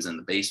 He was in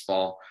the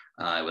baseball.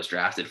 Was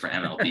drafted for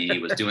MLB. He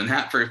was doing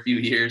that for a few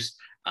years.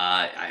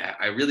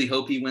 I really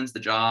hope he wins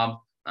the job.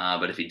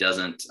 But if he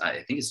doesn't,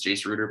 I think it's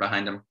Jace Ruder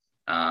behind him.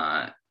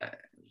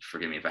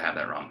 Forgive me if I have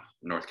that wrong.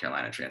 North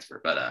Carolina transfer.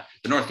 But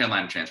the North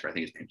Carolina transfer, I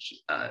think his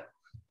name's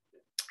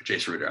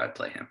Jace Ruder. I'd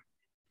play him.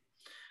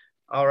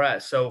 All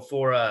right. So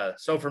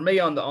for me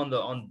on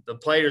the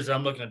players that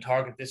I'm looking to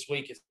target this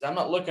week, I'm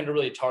not looking to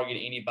really target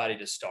anybody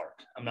to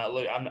start.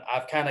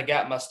 I've kind of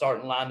got my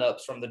starting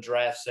lineups from the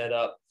draft set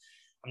up.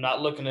 I'm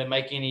not looking to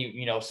make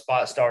any,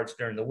 spot starts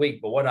during the week,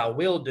 but what I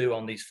will do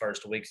on these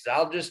first weeks is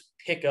I'll just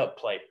pick up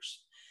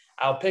players.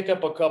 I'll pick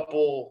up a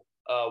couple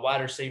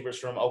wide receivers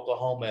from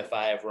Oklahoma if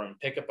I have room.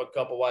 Pick up a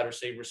couple wide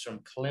receivers from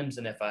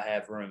Clemson if I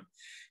have room.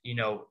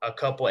 A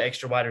couple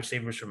extra wide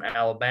receivers from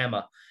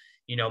Alabama.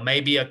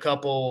 Maybe a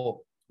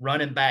couple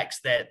running backs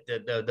that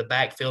the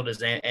backfield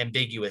is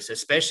ambiguous,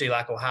 especially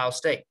like Ohio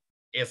State.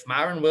 If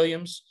Myron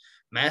Williams,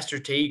 Master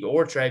Teague,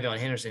 or Travion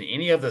Henderson,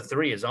 any of the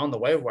three is on the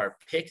waiver wire,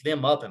 pick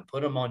them up and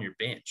put them on your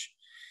bench.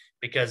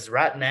 Because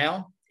right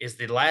now is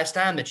the last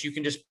time that you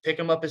can just pick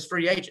them up as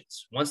free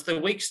agents. Once the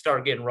weeks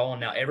start getting rolling,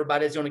 now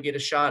everybody's going to get a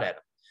shot at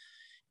them.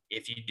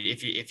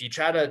 If you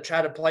try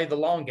to play the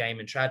long game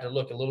and try to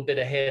look a little bit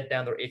ahead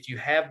down there, if you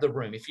have the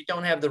room. If you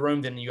don't have the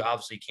room, then you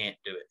obviously can't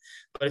do it.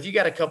 But if you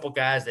got a couple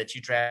guys that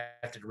you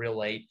drafted real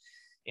late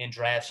in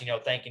drafts,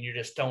 thinking you're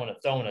just throwing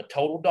a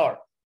total dart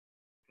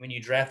when you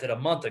drafted a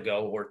month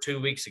ago or 2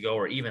 weeks ago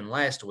or even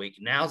last week,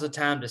 now's the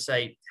time to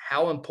say,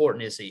 how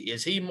important is he?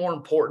 Is he more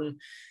important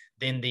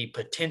than the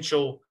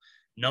potential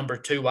number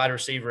 2 wide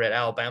receiver at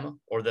Alabama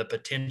or the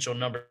potential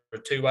number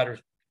 2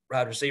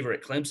 wide receiver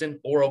at Clemson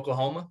or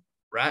Oklahoma?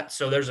 Right.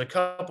 So it's a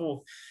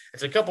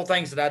couple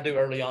things that I do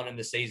early on in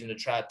the season to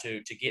try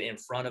to get in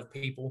front of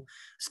people,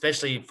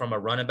 especially from a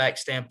running back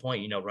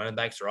standpoint. Running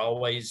backs are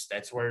always,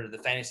 that's where the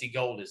fantasy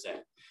gold is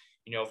at.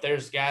 If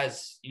there's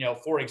guys,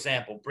 for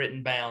example,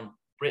 Britton Brown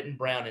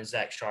and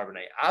Zach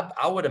Charbonnet.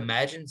 I would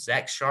imagine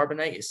Zach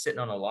Charbonnet is sitting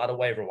on a lot of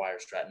waiver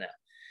wires right now.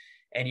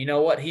 And you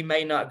know what? He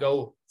may not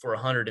go for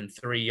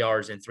 103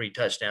 yards and 3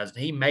 touchdowns.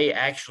 He may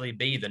actually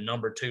be the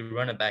number 2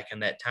 running back in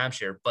that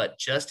timeshare. But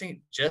just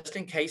in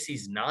case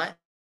he's not,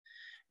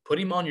 put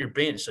him on your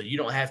bench so you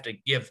don't have to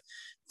give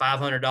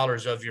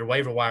 $500 of your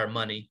waiver wire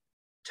money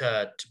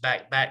to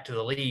back to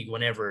the league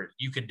whenever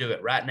you could do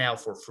it right now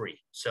for free.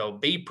 So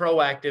be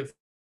proactive.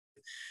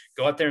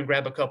 Go out there and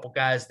grab a couple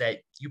guys that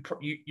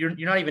you're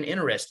not even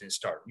interested in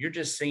starting. You're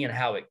just seeing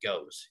how it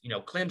goes.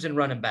 Clemson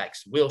running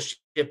backs, Will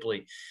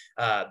Shipley,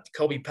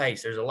 Kobe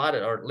Pace. There's a lot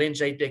or Lynn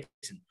J.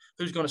 Dixon.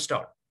 Who's going to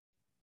start?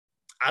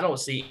 I don't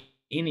see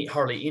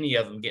hardly any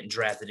of them getting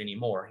drafted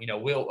anymore.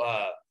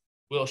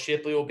 Will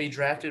Shipley will be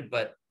drafted,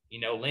 but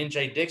Lynn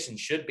J. Dixon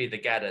should be the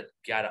guy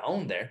to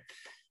own there.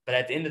 But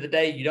at the end of the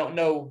day, you don't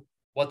know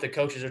what the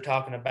coaches are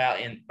talking about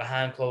in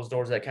behind closed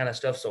doors, that kind of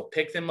stuff. So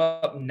pick them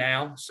up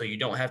now so you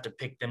don't have to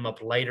pick them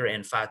up later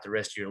and fight the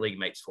rest of your league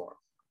mates for them.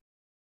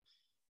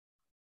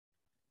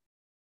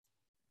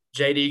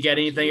 JD, you got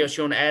anything else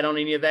you want to add on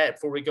any of that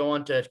before we go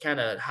on to kind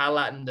of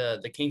highlighting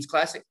the Kings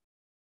Classic?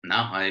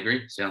 No, I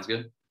agree. Sounds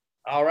good.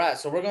 All right,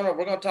 so we're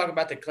gonna talk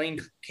about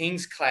the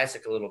Kings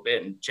Classic a little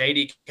bit, and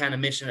JD kind of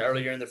mentioned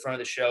earlier in the front of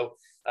the show.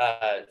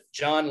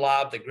 John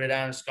Lobb, the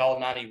Gridiron Skull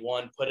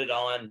 91, put it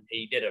on.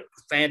 He did a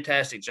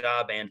fantastic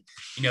job. And,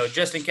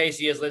 just in case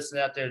he is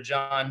listening out there,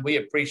 John, we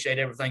appreciate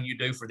everything you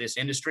do for this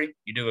industry.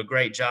 You do a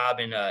great job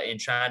in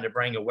trying to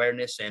bring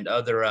awareness and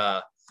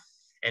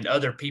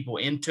other people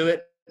into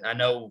it. I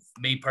know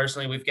me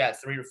personally, we've got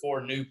 3 or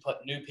 4 new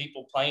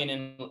people playing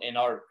in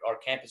our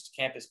campus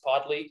to campus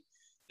pod league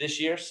this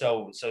year.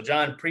 So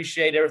John,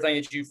 appreciate everything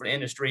that you do for the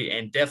industry,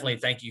 and definitely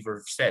thank you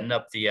for setting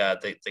up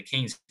the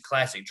Kings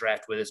Classic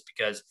draft with us,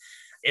 because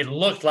it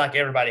looked like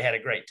everybody had a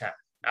great time.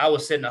 I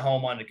was sitting at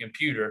home on the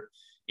computer,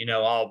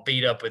 all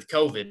beat up with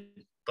COVID,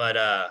 but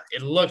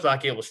it looked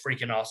like it was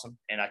freaking awesome,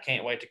 and I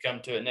can't wait to come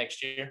to it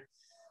next year.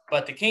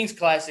 But the Kings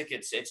Classic,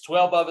 it's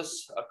 12 of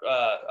us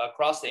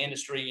across the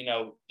industry,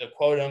 the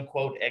quote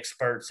unquote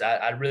experts.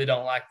 I really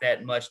don't like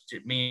that much.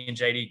 Me and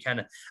JD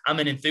I'm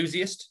an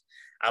enthusiast.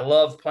 I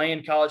love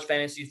playing college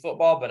fantasy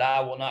football, but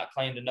I will not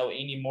claim to know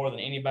any more than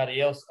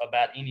anybody else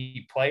about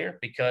any player,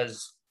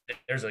 because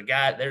there's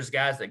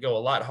guys that go a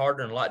lot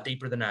harder and a lot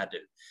deeper than I do.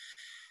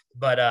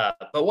 But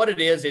what it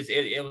is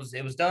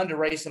it was done to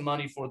raise some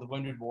money for the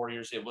Wounded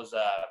Warriors. It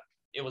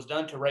was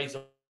done to raise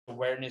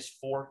awareness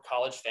for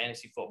college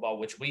fantasy football,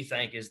 which we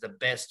think is the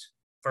best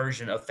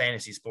version of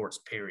fantasy sports,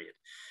 period.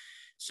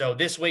 So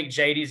this week,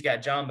 JD's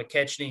got John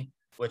McKechnie,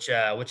 which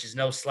is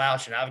no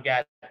slouch, and I've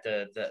got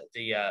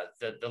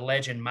the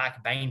legend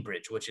Mike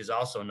Bainbridge, which is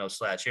also no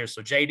slouch here.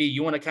 So JD,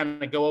 you want to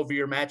kind of go over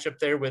your matchup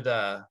there with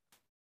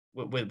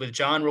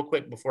John real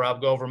quick before I'll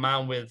go over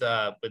mine with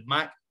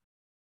Mike?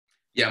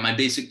 Yeah, my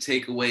basic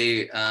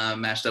takeaway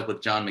matched up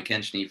with John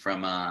McKechnie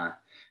from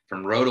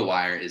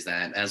RotoWire is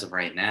that as of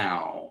right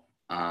now,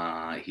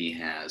 he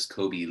has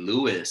Kobe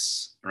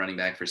Lewis, running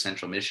back for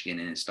Central Michigan,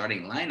 in his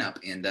starting lineup,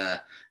 and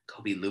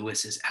Kobe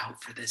Lewis is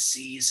out for the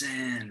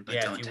season.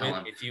 But don't tell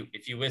him.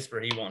 If you whisper,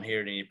 he won't hear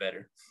it any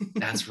better.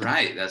 That's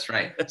right.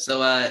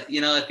 So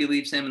if he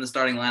leaves him in the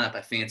starting lineup,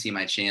 I fancy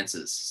my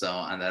chances.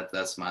 So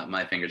that's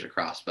my fingers are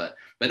crossed. But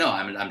no,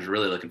 I'm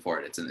really looking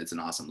forward. It's an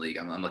awesome league.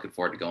 I'm looking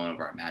forward to going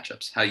over our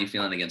matchups. How are you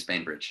feeling against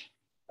Bainbridge?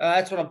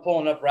 That's what I'm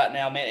pulling up right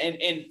now, man.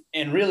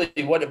 And really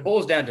what it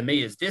boils down to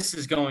me is this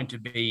is going to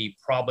be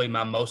probably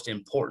my most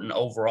important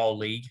overall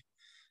league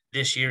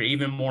this year,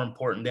 even more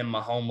important than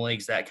my home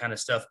leagues, that kind of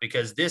stuff,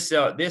 because these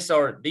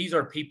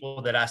are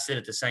people that I sit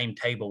at the same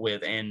table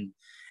with and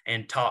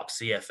talk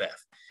CFF.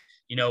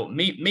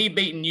 Me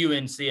beating you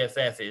in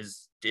CFF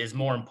is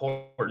more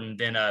important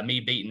than me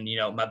beating,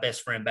 my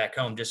best friend back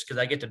home, just because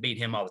I get to beat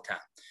him all the time.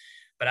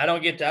 But I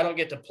don't get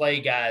to play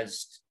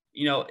guys,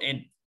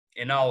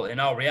 in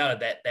all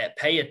reality that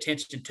pay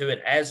attention to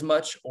it as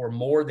much or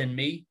more than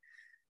me,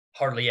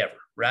 hardly ever.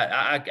 Right.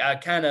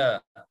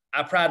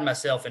 I pride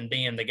myself in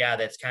being the guy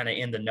that's kind of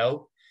in the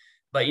know.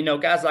 But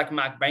guys like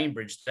Mike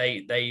Bainbridge,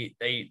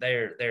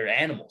 they're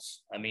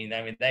animals. I mean,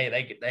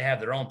 they have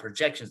their own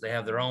projections, they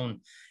have their own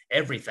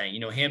everything.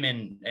 Him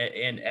and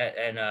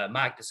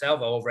Mike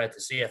DeSalvo over at the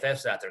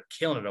CFF's out there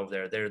killing it over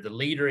there. They're the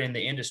leader in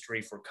the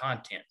industry for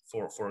content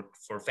for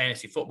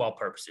fantasy football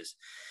purposes.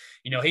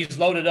 He's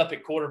loaded up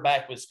at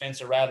quarterback with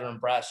Spencer Rattler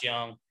and Bryce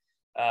Young.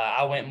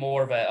 I went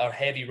more of a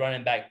heavy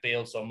running back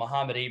build. So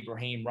Muhammad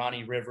Ibrahim,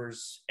 Ronnie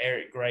Rivers,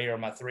 Eric Gray are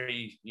my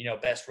three,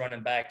 best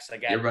running backs.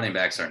 Your running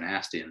backs are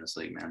nasty in this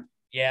league, man.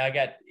 Yeah, I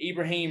got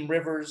Ibrahim,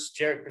 Rivers,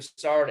 Jarek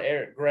Broussard,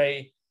 Eric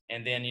Gray,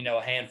 and then,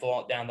 a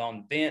handful down on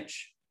the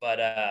bench. But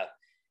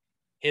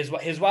his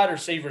wide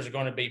receivers are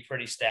going to be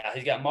pretty stout.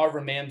 He's got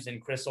Marvin Mims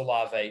and Chris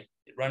Olave.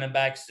 Running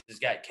backs, he's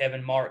got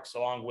Kevin Marks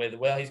along with,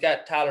 he's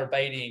got Tyler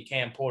Beatty and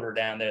Cam Porter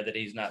down there that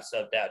he's not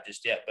subbed out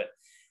just yet. But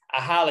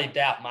I highly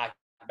doubt Mike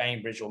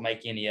Bainbridge will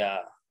make any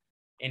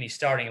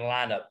starting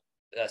lineup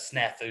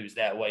snafus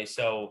that way.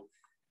 So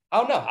I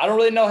don't know. I don't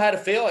really know how to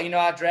feel.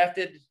 I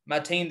drafted my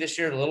team this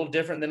year a little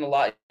different than a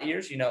lot of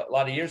years. A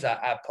lot of years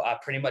I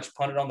pretty much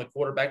punted on the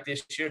quarterback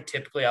this year.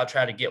 Typically I'll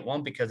try to get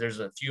one because there's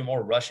a few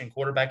more rushing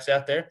quarterbacks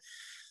out there.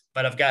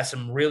 But I've got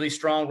some really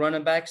strong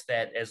running backs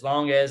that as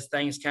long as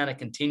things kind of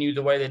continue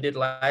the way they did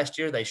last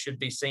year, they should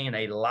be seeing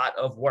a lot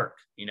of work,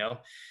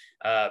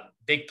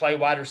 big play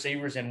wide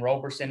receivers in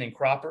Roberson and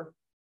Cropper.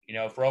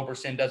 If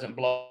Roberson doesn't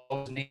blow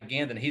his knee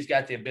again, then he's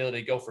got the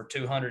ability to go for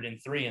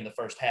 203 in the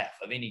first half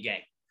of any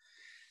game.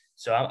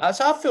 So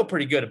I feel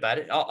pretty good about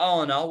it.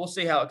 All in all, we'll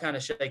see how it kind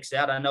of shakes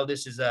out. I know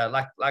this is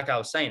like I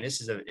was saying,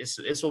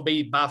 this will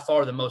be by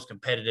far the most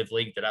competitive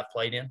league that I've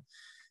played in,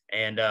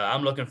 and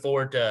I'm looking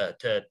forward to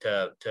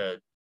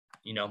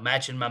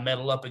matching my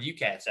medal up with you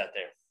cats out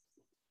there.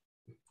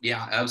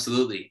 Yeah,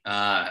 absolutely.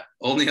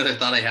 Only other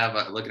thought I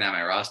have looking at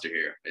my roster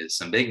here is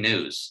some big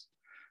news.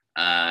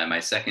 My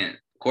second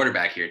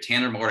quarterback here,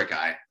 Tanner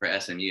Mordecai for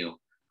SMU,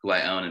 who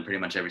I own in pretty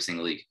much every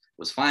single league,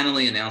 was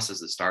finally announced as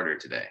the starter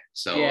today.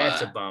 So yeah,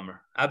 it's a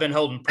bummer. I've been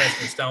holding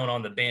Preston Stone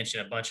on the bench in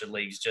a bunch of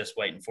leagues, just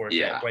waiting for it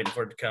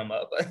to come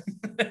up.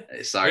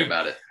 Sorry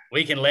about it.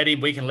 We can let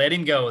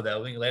him go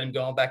though. We can let him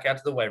go on back out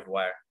to the waiver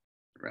wire.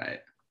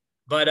 Right.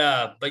 But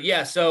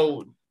yeah.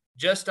 So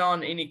just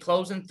on any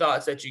closing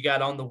thoughts that you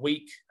got on the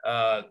week.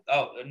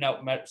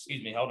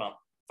 Excuse me. Hold on.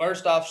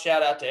 First off,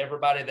 shout out to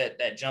everybody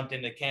that jumped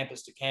into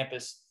Campus to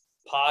Campus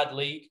Pod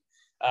League.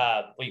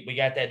 We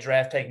got that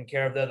draft taken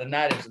care of the other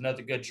night. It was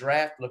another good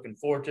draft. Looking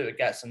forward to it.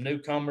 Got some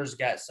newcomers,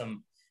 got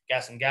some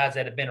guys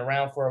that have been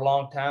around for a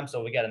long time.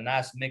 So we got a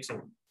nice mix of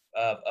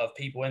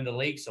people in the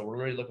league. So we're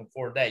really looking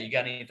forward to that. You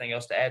got anything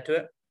else to add to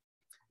it?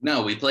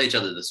 No, we play each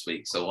other this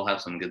week, so we'll have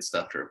some good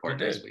stuff to report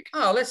next week.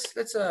 Oh, let's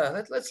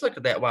look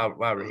at that while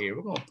we're here.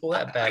 We're gonna pull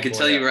that back. I can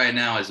tell you right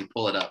now, as you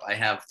pull it up, I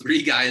have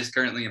 3 guys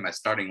currently in my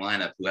starting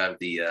lineup who have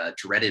the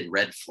dreaded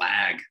red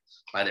flag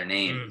by their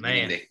name.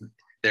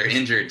 They're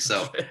injured.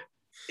 So,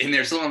 and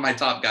they're some of my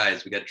top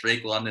guys. We got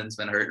Drake London's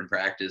been hurt in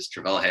practice.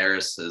 Travell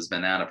Harris has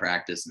been out of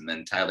practice, and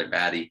then Tyler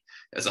Batty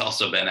has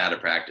also been out of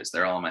practice.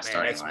 They're all in my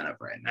starting lineup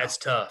right now. That's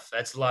tough.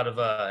 That's a lot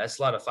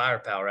of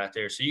firepower out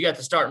there. So you got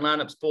the starting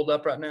lineups pulled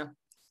up right now?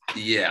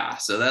 Yeah.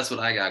 So that's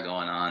what I got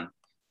going on.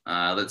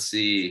 Let's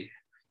see.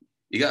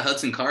 You got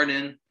Hudson Card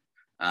in.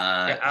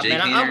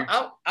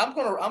 I'm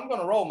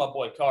gonna roll my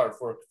boy Card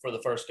for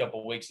the first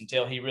couple of weeks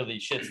until he really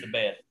shits the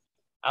bed.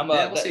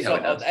 We'll see how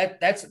it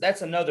does.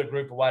 That's another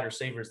group of wide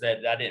receivers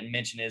that I didn't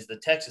mention is the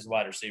Texas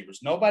wide receivers.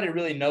 Nobody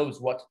really knows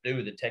what to do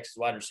with the Texas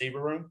wide receiver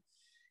room.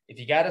 If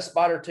you got a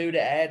spot or two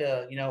to add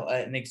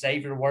an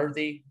Xavier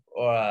Worthy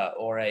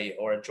or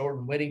a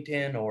Jordan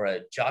Whittington or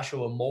a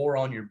Joshua Moore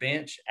on your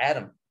bench, add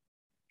them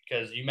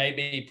because you may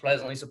be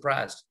pleasantly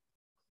surprised.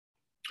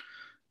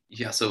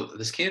 Yeah, so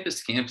this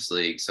campus to campus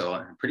league,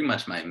 so pretty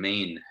much my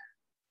main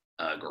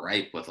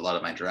gripe with a lot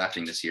of my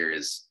drafting this year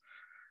is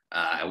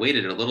I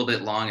waited a little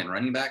bit long in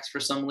running backs for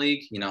some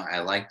league. I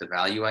liked the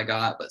value I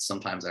got, but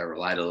sometimes I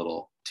relied a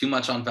little too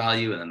much on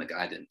value, and then the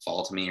guy didn't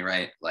fall to me,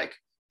 right? Like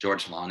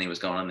George Lonnie was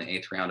going in the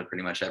 8th round of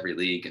pretty much every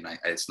league, and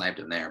I sniped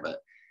him there. But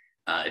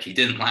if he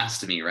didn't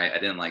last to me, right, I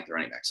didn't like the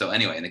running back. So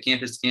anyway, in the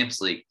campus to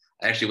campus league,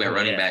 I actually went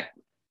running back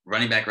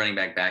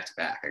back to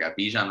back. I got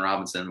Bijan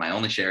Robinson, my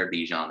only share of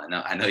Bijan.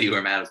 I know you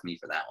were mad with me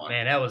for that one.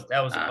 Man, that was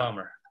a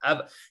bummer.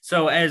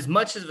 So as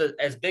much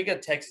as big a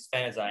Texas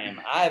fan as I am,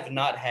 I've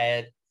not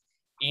had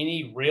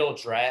any real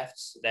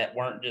drafts that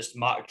weren't just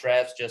mock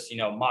drafts, just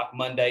mock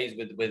Mondays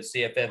with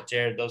CFF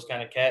Jared, those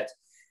kind of cats.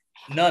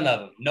 None of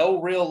them. No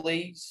real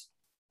leagues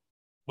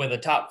with a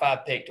top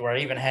 5 pick to where I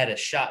even had a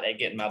shot at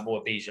getting my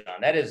boy Bijan.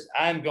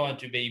 I'm going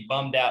to be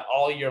bummed out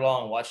all year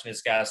long watching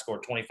this guy score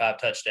 25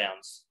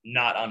 touchdowns,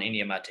 not on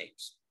any of my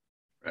teams.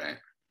 Right.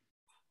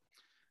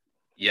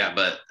 Yeah,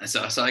 but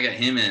so I got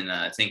him and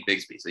Tank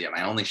Bigsby. So yeah,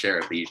 my only share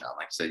of Bijan.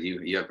 Like I said,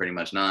 you have pretty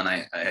much none.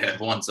 I have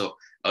one. So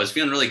I was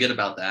feeling really good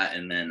about that.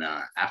 And then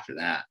after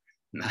that,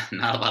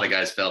 not a lot of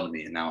guys fell to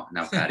me. And now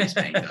Patty's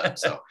banged up.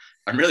 So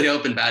I'm really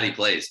hoping Patty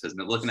plays, because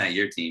looking at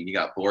your team, you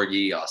got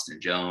Borgie,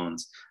 Austin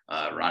Jones,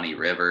 Ronnie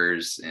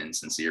Rivers, and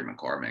Sincere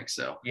McCormick.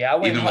 So yeah,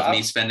 even with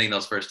me spending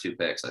those first 2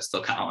 picks, I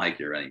still kind of like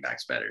your running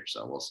backs better.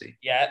 So we'll see.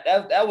 Yeah,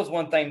 that was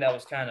one thing that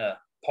was kind of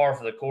par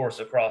for the course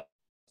across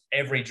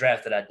every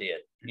draft that I did.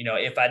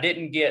 If I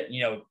didn't get,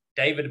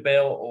 David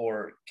Bell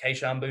or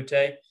Kayshon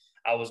Boutte,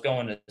 I was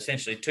going to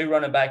essentially 2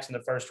 running backs in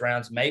the first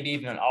rounds, maybe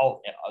even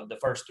all the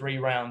first 3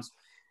 rounds,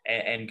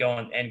 and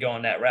going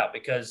that route,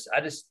 because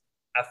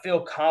I feel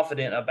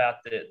confident about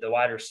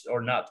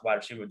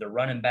the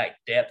running back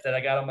depth that I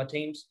got on my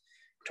teams,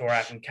 to where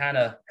I can kind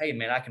of, hey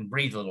man, I can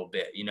breathe a little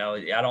bit.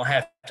 I don't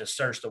have to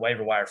search the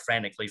waiver wire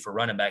frantically for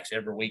running backs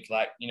every week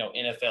like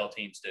NFL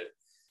teams do.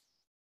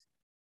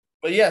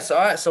 But yes, all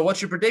right. So what's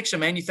your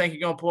prediction, man? You think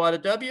you're going to pull out a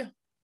W?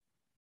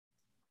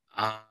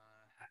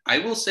 I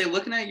will say,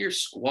 looking at your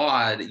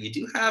squad, you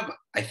do have,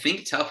 I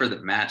think, tougher the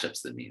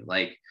matchups than me.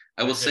 Like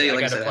I will say,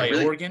 like I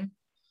said, Oregon.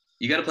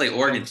 You got to play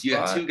Oregon. You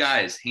got 2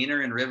 guys,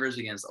 Hainer and Rivers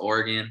against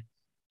Oregon,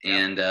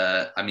 and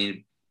I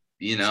mean,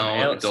 some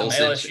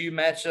LSU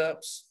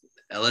matchups.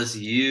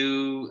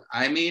 LSU.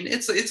 I mean,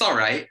 it's all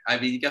right. I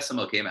mean, you got some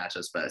okay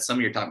matchups, but some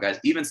of your top guys,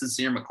 even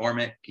Sincere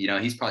McCormick,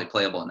 he's probably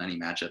playable in any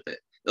matchup.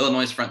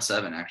 Illinois' front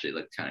 7 actually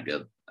looked kind of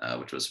good,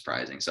 which was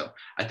surprising. So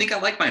I think I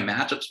like my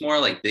matchups more.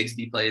 Like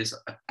Bigsby plays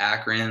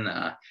Akron.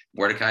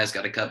 Mordecai's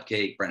got a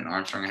cupcake. Brendan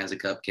Armstrong has a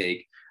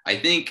cupcake. I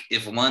think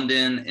if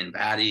London and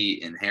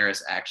Batty and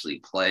Harris actually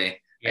play,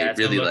 I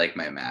really like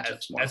my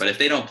matchups more. But if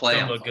they don't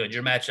play, look good.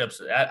 Your matchups.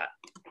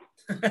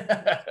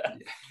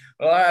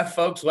 Well, all right,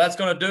 folks. Well, that's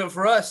going to do it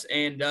for us.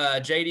 And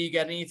JD, you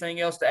got anything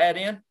else to add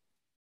in?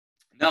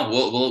 No,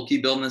 we'll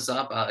keep building this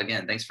up.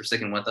 Again, thanks for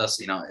sticking with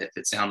us. If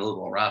it sounded a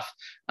little rough,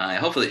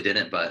 hopefully it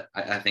didn't, but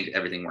I think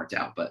everything worked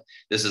out. But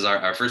this is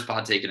our first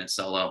pod taking it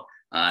solo.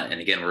 And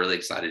again, we're really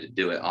excited to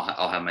do it.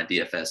 I'll have my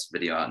DFS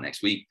video out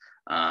next week,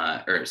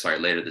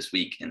 later this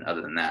week. And other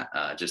than that,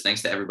 just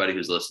thanks to everybody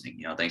who's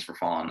listening. Thanks for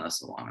following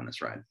us along on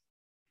this ride.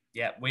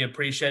 Yeah, we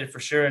appreciate it for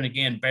sure. And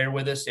again, bear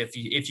with us. If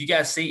you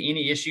guys see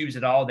any issues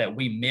at all that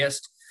we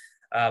missed,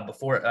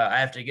 before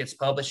after it gets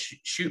published,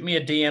 shoot me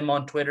a DM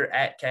on Twitter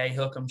at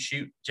khookham.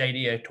 Shoot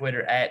JD a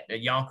Twitter at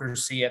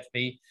Yonkers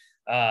CFB.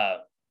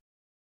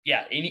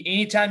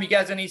 Anytime you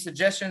guys have any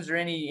suggestions or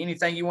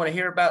anything you want to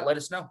hear about, let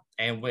us know.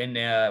 And when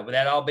with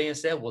that all being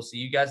said, we'll see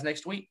you guys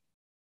next week.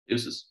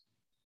 Deuces.